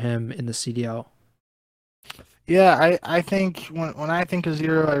years for him in the CDL? Yeah, I think when I think of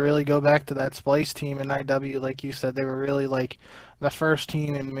Zero, I really go back to that Splice team in IW. Like you said, they were really like the first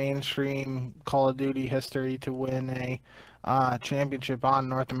team in mainstream Call of Duty history to win a championship on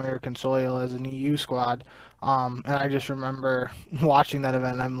North American soil as an EU squad. And I just remember watching that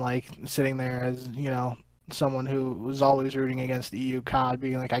event. I'm like sitting there as someone who was always rooting against the EU COD,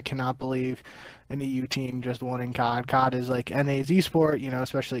 being like, I cannot believe an EU team just won in COD. COD is like NA's esport,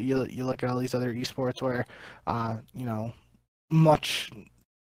 especially you look at all these other esports where, much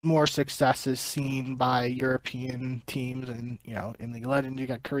more success is seen by European teams, and in League of Legends you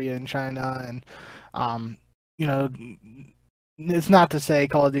got Korea and China, and you know it's not to say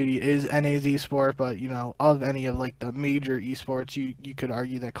Call of Duty is NA's esport, but of any of like the major esports, you could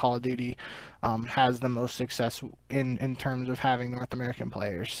argue that Call of Duty has the most success in terms of having North American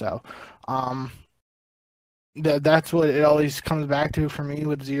players. So that's what it always comes back to for me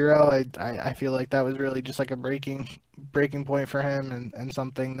with Zero. I feel like that was really just like a breaking point for him, and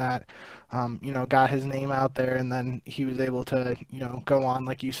something that got his name out there, and then he was able to go on,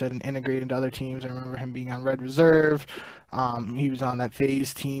 like you said, and integrate into other teams. I remember him being on Red Reserve. He was on that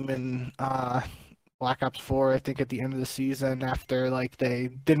FaZe team in Black Ops 4, I think, at the end of the season, after like they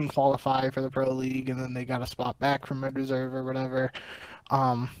didn't qualify for the Pro League, and then they got a spot back from Red Reserve or whatever.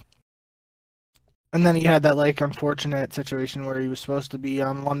 And then he had that like unfortunate situation where he was supposed to be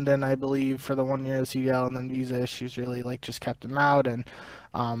on London, I believe, for the 1 year of CDL, and then visa issues really like just kept him out, and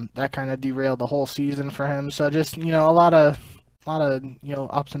that kind of derailed the whole season for him. So just a lot of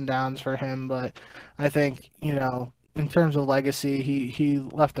ups and downs for him, but I think in terms of legacy, he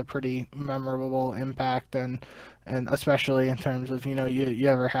left a pretty memorable impact, and especially in terms of you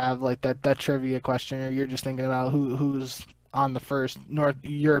ever have like that trivia question, or you're just thinking about who's on the first North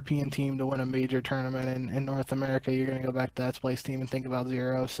European team to win a major tournament in North America, you're going to go back to that Splice team and think about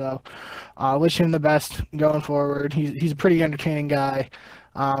Zero. So wish him the best going forward. He's a pretty entertaining guy.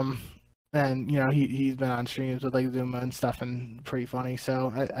 And he's been on streams with like Zuma and stuff, and pretty funny.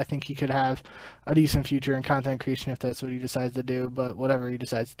 So I think he could have a decent future in content creation if that's what he decides to do. But whatever he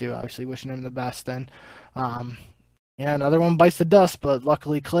decides to do, obviously wishing him the best. And yeah, another one bites the dust, but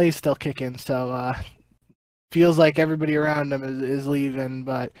luckily Clay's still kicking. So feels like everybody around him is leaving,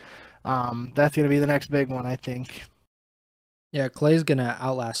 but that's going to be the next big one, I think. Yeah, Clay's going to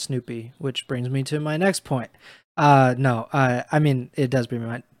outlast Snoopy, which brings me to my next point. I mean, it does bring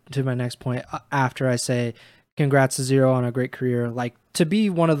me to my next point after I say congrats to Zero on a great career. Like, to be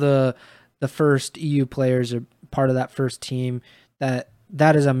one of the first EU players or part of that first team, that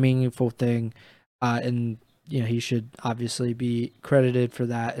is a meaningful thing. And, he should obviously be credited for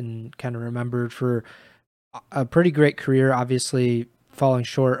that and kind of remembered for a pretty great career, obviously falling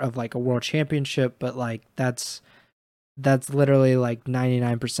short of like a world championship, but like that's literally like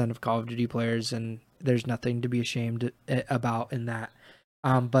 99% of Call of Duty players, and there's nothing to be ashamed about in that.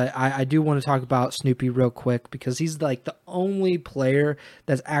 But I do want to talk about Snoopy real quick, because he's like the only player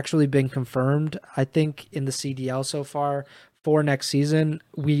that's actually been confirmed, I think, in the CDL so far for next season.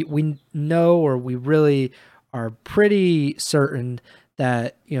 We know, or we really are pretty certain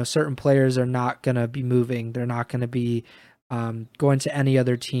that certain players are not going to be moving. They're not going to be going to any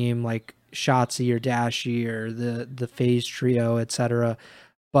other team like Shotzzy or Dashy or the FaZe trio, etc.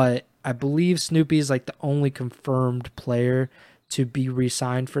 but I believe Snoopy is like the only confirmed player to be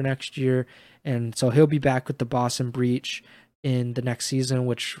re-signed for next year, and so he'll be back with the Boston Breach in the next season,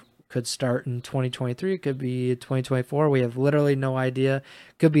 which could start in 2023. It could be 2024. We have literally no idea.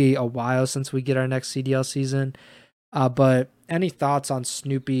 Could be a while since we get our next CDL season. But any thoughts on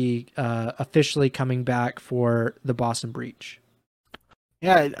Snoopy officially coming back for the Boston Breach?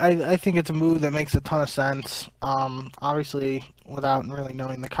 Yeah, I think it's a move that makes a ton of sense. Obviously, without really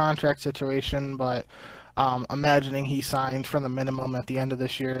knowing the contract situation, but imagining he signed for the minimum at the end of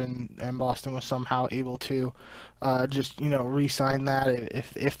this year, and Boston was somehow able to just re-sign that.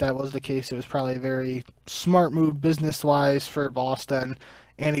 If that was the case, it was probably a very smart move business-wise for Boston,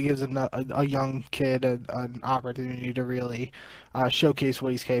 and it gives a young kid an opportunity to really showcase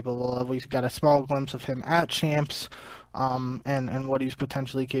what he's capable of. We've got a small glimpse of him at Champs. And what he's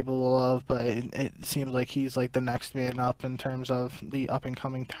potentially capable of, but it seems like he's like the next man up in terms of the up and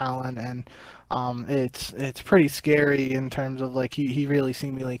coming talent, and it's pretty scary in terms of like he really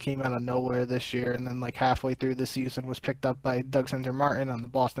seemingly came out of nowhere this year, and then like halfway through the season was picked up by Doug Center Martin on the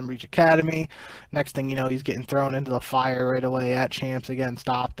Boston Breach Academy. Next thing you know, he's getting thrown into the fire right away at Champs against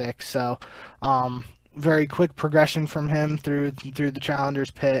OpTic. So very quick progression from him through the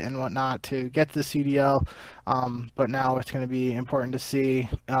Challengers pit and whatnot to get to the CDL. But now it's going to be important to see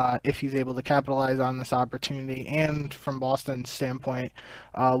if he's able to capitalize on this opportunity, and from Boston's standpoint,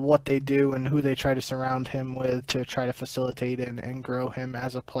 what they do and who they try to surround him with to try to facilitate and grow him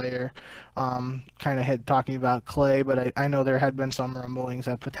as a player. Kind of had talking about Clay, but I know there had been some rumblings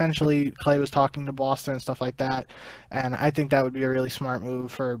that potentially Clay was talking to Boston and stuff like that, and I think that would be a really smart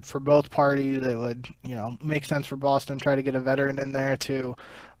move for both parties. It would make sense for Boston, try to get a veteran in there to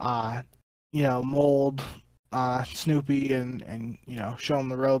mold Snoopy and show him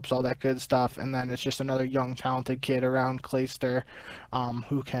the ropes, all that good stuff, and then it's just another young talented kid around Clayster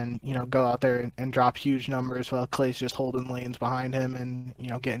who can go out there and drop huge numbers while Clay's just holding lanes behind him and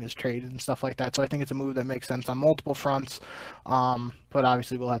getting his trade and stuff like that. So I think it's a move that makes sense on multiple fronts, but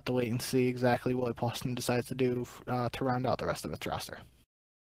obviously we'll have to wait and see exactly what Boston decides to do to round out the rest of its roster.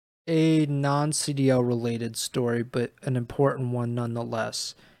 A non-CDL related story, but an important one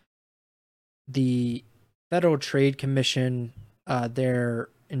nonetheless. The Federal Trade Commission, their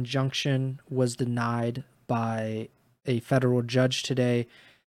injunction was denied by a federal judge today,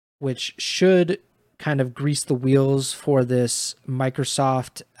 which should kind of grease the wheels for this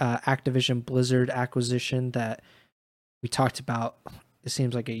Microsoft Activision Blizzard acquisition that we talked about. It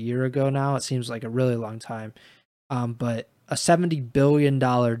seems like a year ago now. It seems like a really long time. But a $70 billion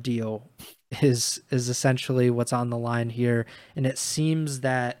deal is essentially what's on the line here. And it seems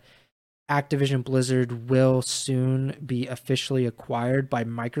that Activision Blizzard will soon be officially acquired by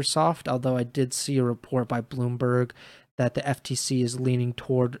Microsoft, although I did see a report by Bloomberg that the FTC is leaning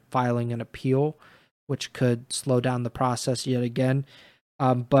toward filing an appeal, which could slow down the process yet again.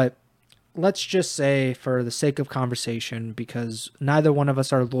 But let's just say, for the sake of conversation, because neither one of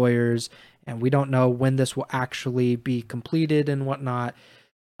us are lawyers and we don't know when this will actually be completed and whatnot,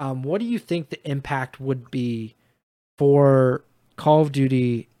 what do you think the impact would be for Call of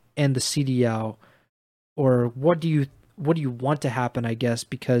Duty and the CDL, or what do you want to happen, I guess,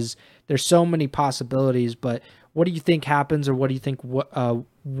 because there's so many possibilities, but what do you think happens, or what do you think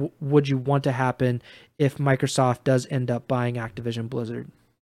would you want to happen if Microsoft does end up buying Activision Blizzard?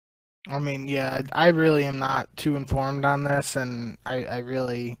 I mean, yeah, I really am not too informed on this, and I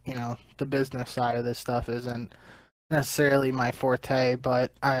really, the business side of this stuff isn't necessarily my forte,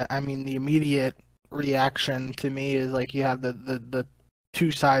 but I mean, the immediate reaction to me is like you have the two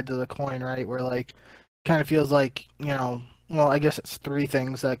sides of the coin, right? Where like kind of feels like, well, I guess it's three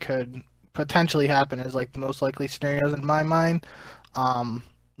things that could potentially happen is like the most likely scenarios in my mind.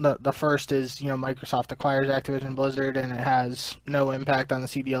 The first is, Microsoft acquires Activision Blizzard and it has no impact on the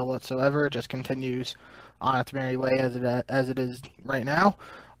CDL whatsoever. It just continues on its merry way as it is right now.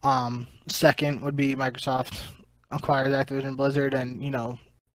 Second would be Microsoft acquires Activision Blizzard and,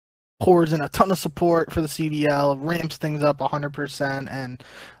 pours in a ton of support for the CDL, ramps things up 100%, and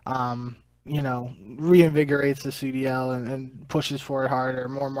reinvigorates the CDL and pushes for it harder,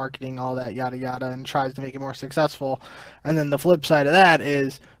 more marketing, all that yada yada, and tries to make it more successful. And then the flip side of that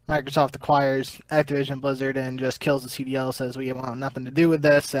is Microsoft acquires Activision Blizzard and just kills the CDL, says we want nothing to do with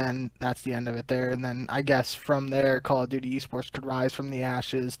this, and that's the end of it there. And then I guess from there, Call of Duty Esports could rise from the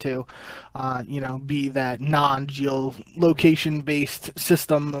ashes to, be that non-geolocation-based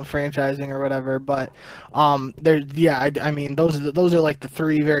system of franchising or whatever. But I mean, those are like the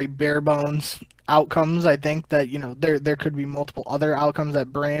three very bare bones outcomes. I think that there could be multiple other outcomes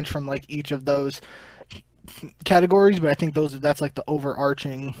that branch from like each of those categories, but I think that's like the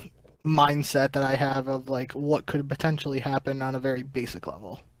overarching mindset that I have of like what could potentially happen on a very basic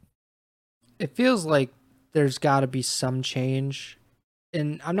level. It feels like there's got to be some change,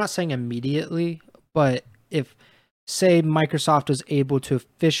 and I'm not saying immediately, but if, say, Microsoft was able to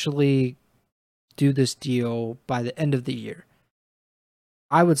officially do this deal by the end of the year,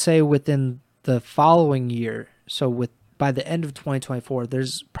 I would say within the following year, so by the end of 2024,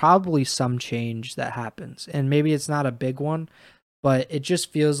 there's probably some change that happens. And maybe it's not a big one, but it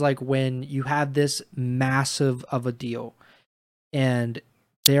just feels like when you have this massive of a deal and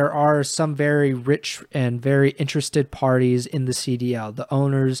there are some very rich and very interested parties in the CDL, the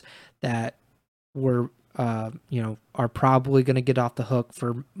owners that were are probably going to get off the hook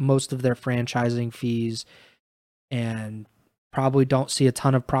for most of their franchising fees and probably don't see a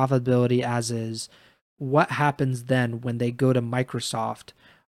ton of profitability as is. What happens then when they go to Microsoft?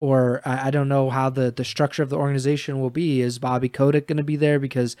 Or I don't know how the structure of the organization will be. Is Bobby Kotick going to be there?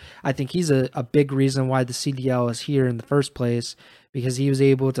 Because I think he's a big reason why the CDL is here in the first place, because he was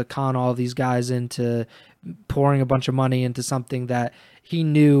able to con all these guys into pouring a bunch of money into something that he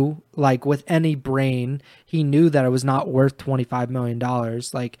knew, like with any brain, he knew that it was not worth $25 million.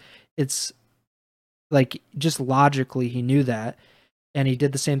 Like, it's like just logically he knew that. And he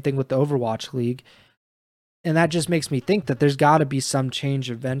did the same thing with the Overwatch League. And that just makes me think that there's got to be some change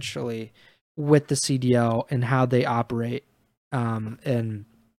eventually with the CDL and how they operate. And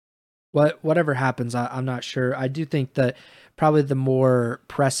whatever happens, I'm not sure. I do think that probably the more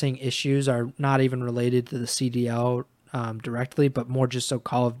pressing issues are not even related to the CDL directly, but more just so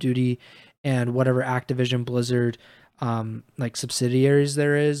Call of Duty and whatever Activision Blizzard like subsidiaries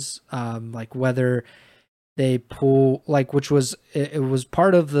there is, like whether they pull, like, which was it was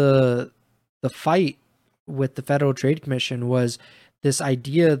part of the fight with the Federal Trade Commission, was this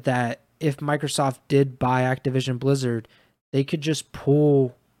idea that if Microsoft did buy Activision Blizzard, they could just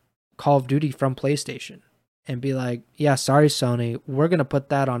pull Call of Duty from PlayStation and be like, yeah, sorry, Sony, we're going to put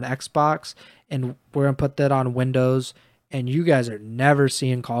that on Xbox and we're going to put that on Windows, and you guys are never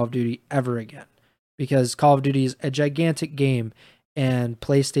seeing Call of Duty ever again, because Call of Duty is a gigantic game and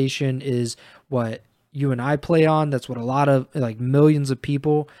PlayStation is what you and I play on. That's what a lot of, like, millions of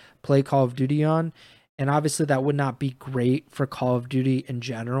people play Call of Duty on. And obviously that would not be great for Call of Duty in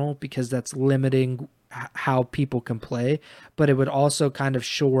general, because that's limiting how people can play, but it would also kind of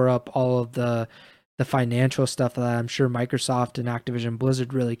shore up all of the financial stuff that I'm sure Microsoft and Activision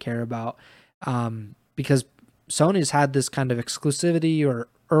Blizzard really care about, because Sony's had this kind of exclusivity or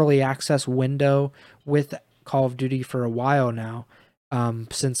early access window with Call of Duty for a while now,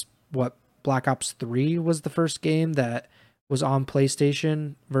 since Black Ops 3 was the first game that was on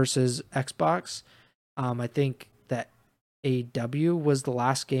PlayStation versus Xbox. I think that AW was the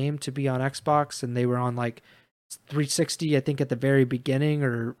last game to be on Xbox, and they were on like 360, I think, at the very beginning,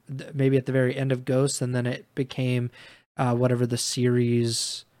 or maybe at the very end of Ghost, and then it became whatever the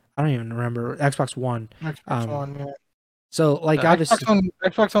series. I don't even remember. Xbox One. Xbox One, yeah. So, like, obviously,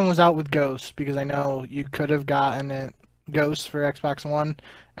 Xbox One was out with Ghost, because I know you could have gotten it Ghost for Xbox One,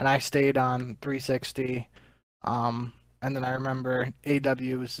 and I stayed on 360. And then I remember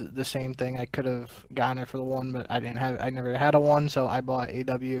AW was the same thing. I could have gotten it for the one, but I never had a one, so I bought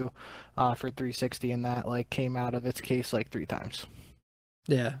AW for 360, and that like came out of its case like 3 times.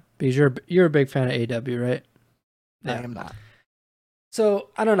 Yeah, because you're a big fan of AW, right? Yeah. I am not. So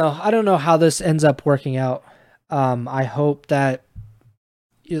I don't know how this ends up working out. I hope that,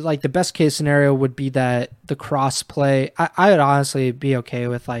 like, the best case scenario would be that the cross play. I would honestly be okay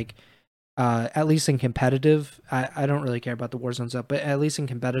with, like, at least in competitive. I don't really care about the Warzone stuff, but at least in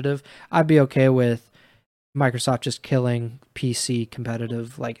competitive, I'd be okay with Microsoft just killing PC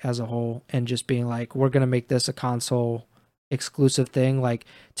competitive, like, as a whole, and just being like, we're gonna make this a console exclusive thing. Like,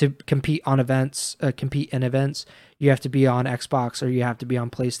 to compete in events, you have to be on Xbox or you have to be on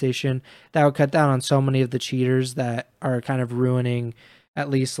PlayStation. That would cut down on so many of the cheaters that are kind of ruining, at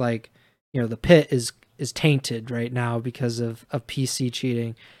least, like, the pit is tainted right now because of PC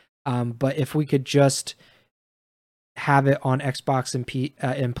cheating. But if we could just have it on Xbox and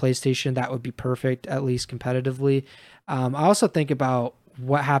PlayStation, that would be perfect, at least competitively. I also think about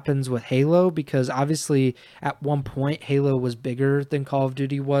what happens with Halo, because obviously at one point Halo was bigger than Call of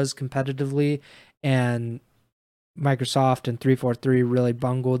Duty was competitively, and Microsoft and 343 really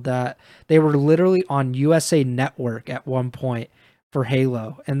bungled that. They were literally on USA Network at one point for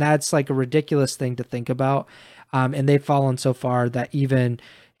Halo, and that's like a ridiculous thing to think about. And they've fallen so far that even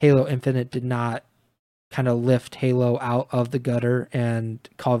Halo Infinite did not kind of lift Halo out of the gutter, and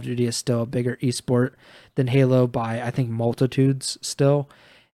Call of Duty is still a bigger esport than Halo by, I think, multitudes still.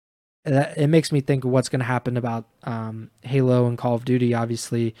 it makes me think of what's going to happen about Halo and Call of Duty,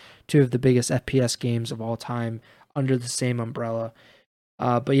 obviously two of the biggest FPS games of all time under the same umbrella.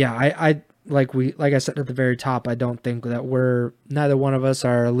 But yeah, I like I said at the very top, I don't think that neither one of us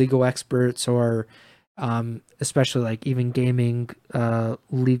are legal experts or especially like even gaming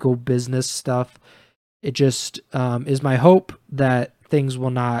legal business stuff. It just is my hope that things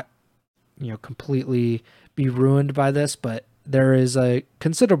will not, completely be ruined by this, but there is a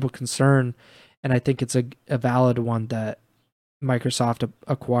considerable concern, and I think it's a valid one, that Microsoft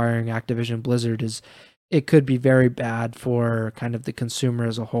acquiring Activision Blizzard it could be very bad for kind of the consumer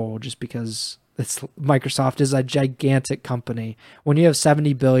as a whole, just because Microsoft is a gigantic company. When you have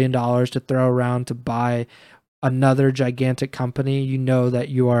 $70 billion to throw around to buy another gigantic company, you know that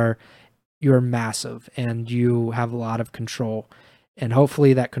you're massive and you have a lot of control. And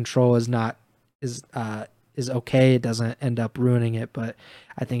hopefully that control is okay. It doesn't end up ruining it, but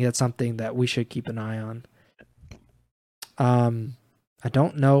I think that's something that we should keep an eye on. I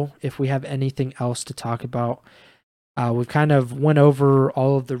don't know if we have anything else to talk about. We've kind of went over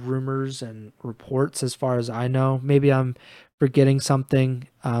all of the rumors and reports as far as I know. Maybe I'm forgetting something.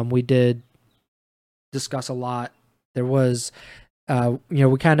 We did discuss a lot. There was,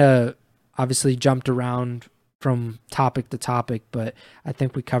 we kind of obviously jumped around from topic to topic, but I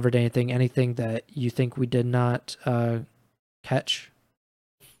think we covered anything that you think we did not catch.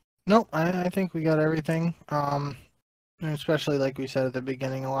 Nope, I think we got everything. Especially like we said at the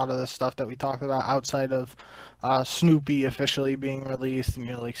beginning, a lot of the stuff that we talked about outside of Snoopy officially being released,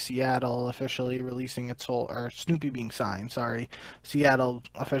 and like Seattle officially releasing its whole, or Snoopy being signed, sorry, Seattle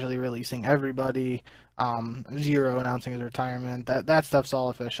officially releasing everybody, Zero announcing his retirement, that stuff's all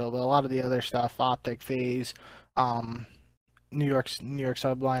official, but a lot of the other stuff, OpTic, FaZe, New York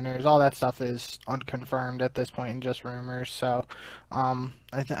Subliners, all that stuff is unconfirmed at this point and just rumors. So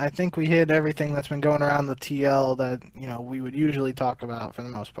I think we hit everything that's been going around the TL that we would usually talk about for the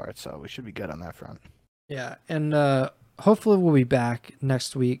most part. So we should be good on that front. Yeah, and hopefully we'll be back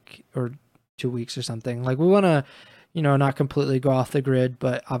next week or 2 weeks or something. Like, we want to, not completely go off the grid,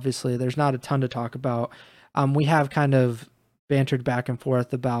 but obviously there's not a ton to talk about. We have kind of bantered back and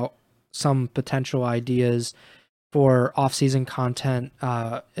forth about some potential ideas for off-season content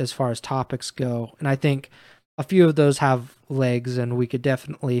as far as topics go. And I think a few of those have legs, and we could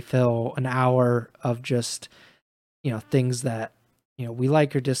definitely fill an hour of just, things that, we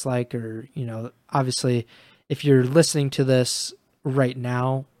like or dislike, or, obviously if you're listening to this right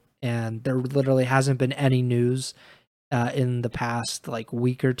now and there literally hasn't been any news in the past like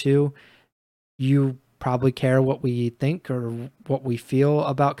week or two, you probably care what we think or what we feel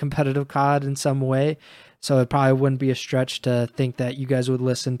about competitive COD in some way. So it probably wouldn't be a stretch to think that you guys would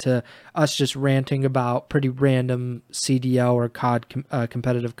listen to us just ranting about pretty random CDL or COD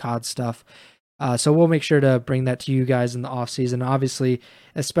competitive COD stuff. So we'll make sure to bring that to you guys in the off season. Obviously,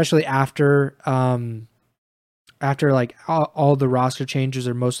 especially after like all the roster changes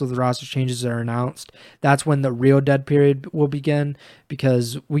or most of the roster changes are announced, that's when the real dead period will begin,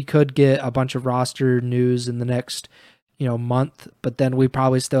 because we could get a bunch of roster news in the next month, but then we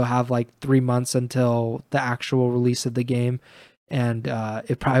probably still have like 3 months until the actual release of the game, and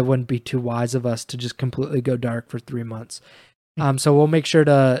it probably wouldn't be too wise of us to just completely go dark for 3 months. So we'll make sure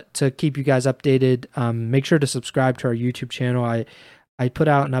to keep you guys updated. Make sure to subscribe to our YouTube channel. I put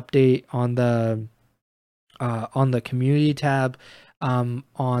out an update on the community tab on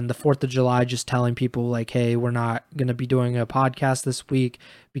the 4th of July, just telling people like, hey, we're not going to be doing a podcast this week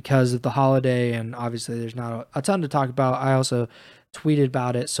because of the holiday, and obviously there's not a ton to talk about. I also tweeted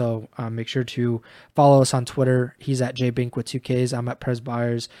about it, so make sure to follow us on Twitter. He's at jbink with 2Ks. I'm at Preston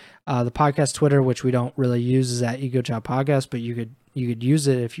Byers. The podcast Twitter, which we don't really use, is at Ego Chall Podcast, but you could use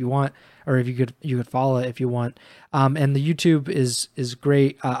it if you want, or if you could follow it if you want. And the YouTube is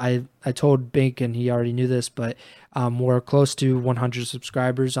great. I told Bink, and he already knew this, but we're close to 100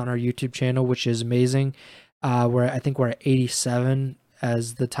 subscribers on our YouTube channel, which is amazing. I think we're at 87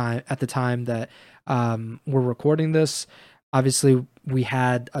 at the time that we're recording this. Obviously, we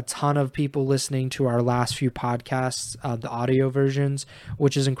had a ton of people listening to our last few podcasts, the audio versions,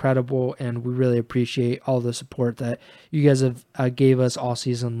 which is incredible, and we really appreciate all the support that you guys have gave us all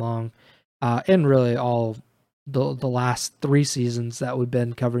season long, and really all the last 3 seasons that we've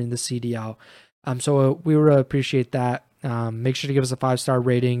been covering the CDL. So we really appreciate that. Make sure to give us a 5-star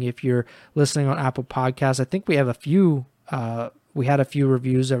rating if you're listening on Apple Podcasts. I think we have we had a few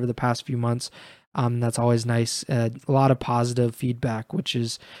reviews over the past few months. That's always nice. A lot of positive feedback, which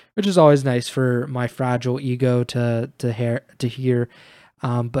is always nice for my fragile ego to hear.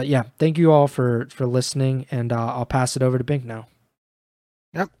 But yeah, thank you all for listening, and I'll pass it over to Bink now.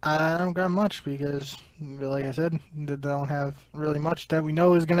 Yep, I don't got much because, like I said, they don't have really much that we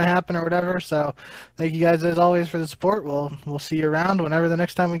know is going to happen or whatever. So, thank you guys as always for the support. We'll see you around whenever the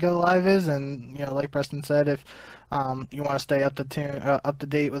next time we go live is. And like Preston said, if you want to stay up to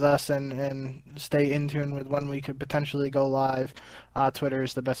date with us and stay in tune with when we could potentially go live, Twitter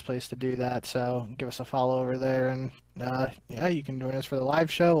is the best place to do that. So give us a follow over there, and yeah, you can join us for the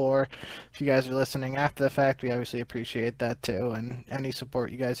live show, or if you guys are listening after the fact, we obviously appreciate that too. And any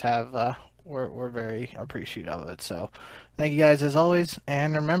support you guys have, we're very appreciative of it. So thank you guys as always,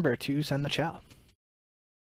 and remember to send the chow.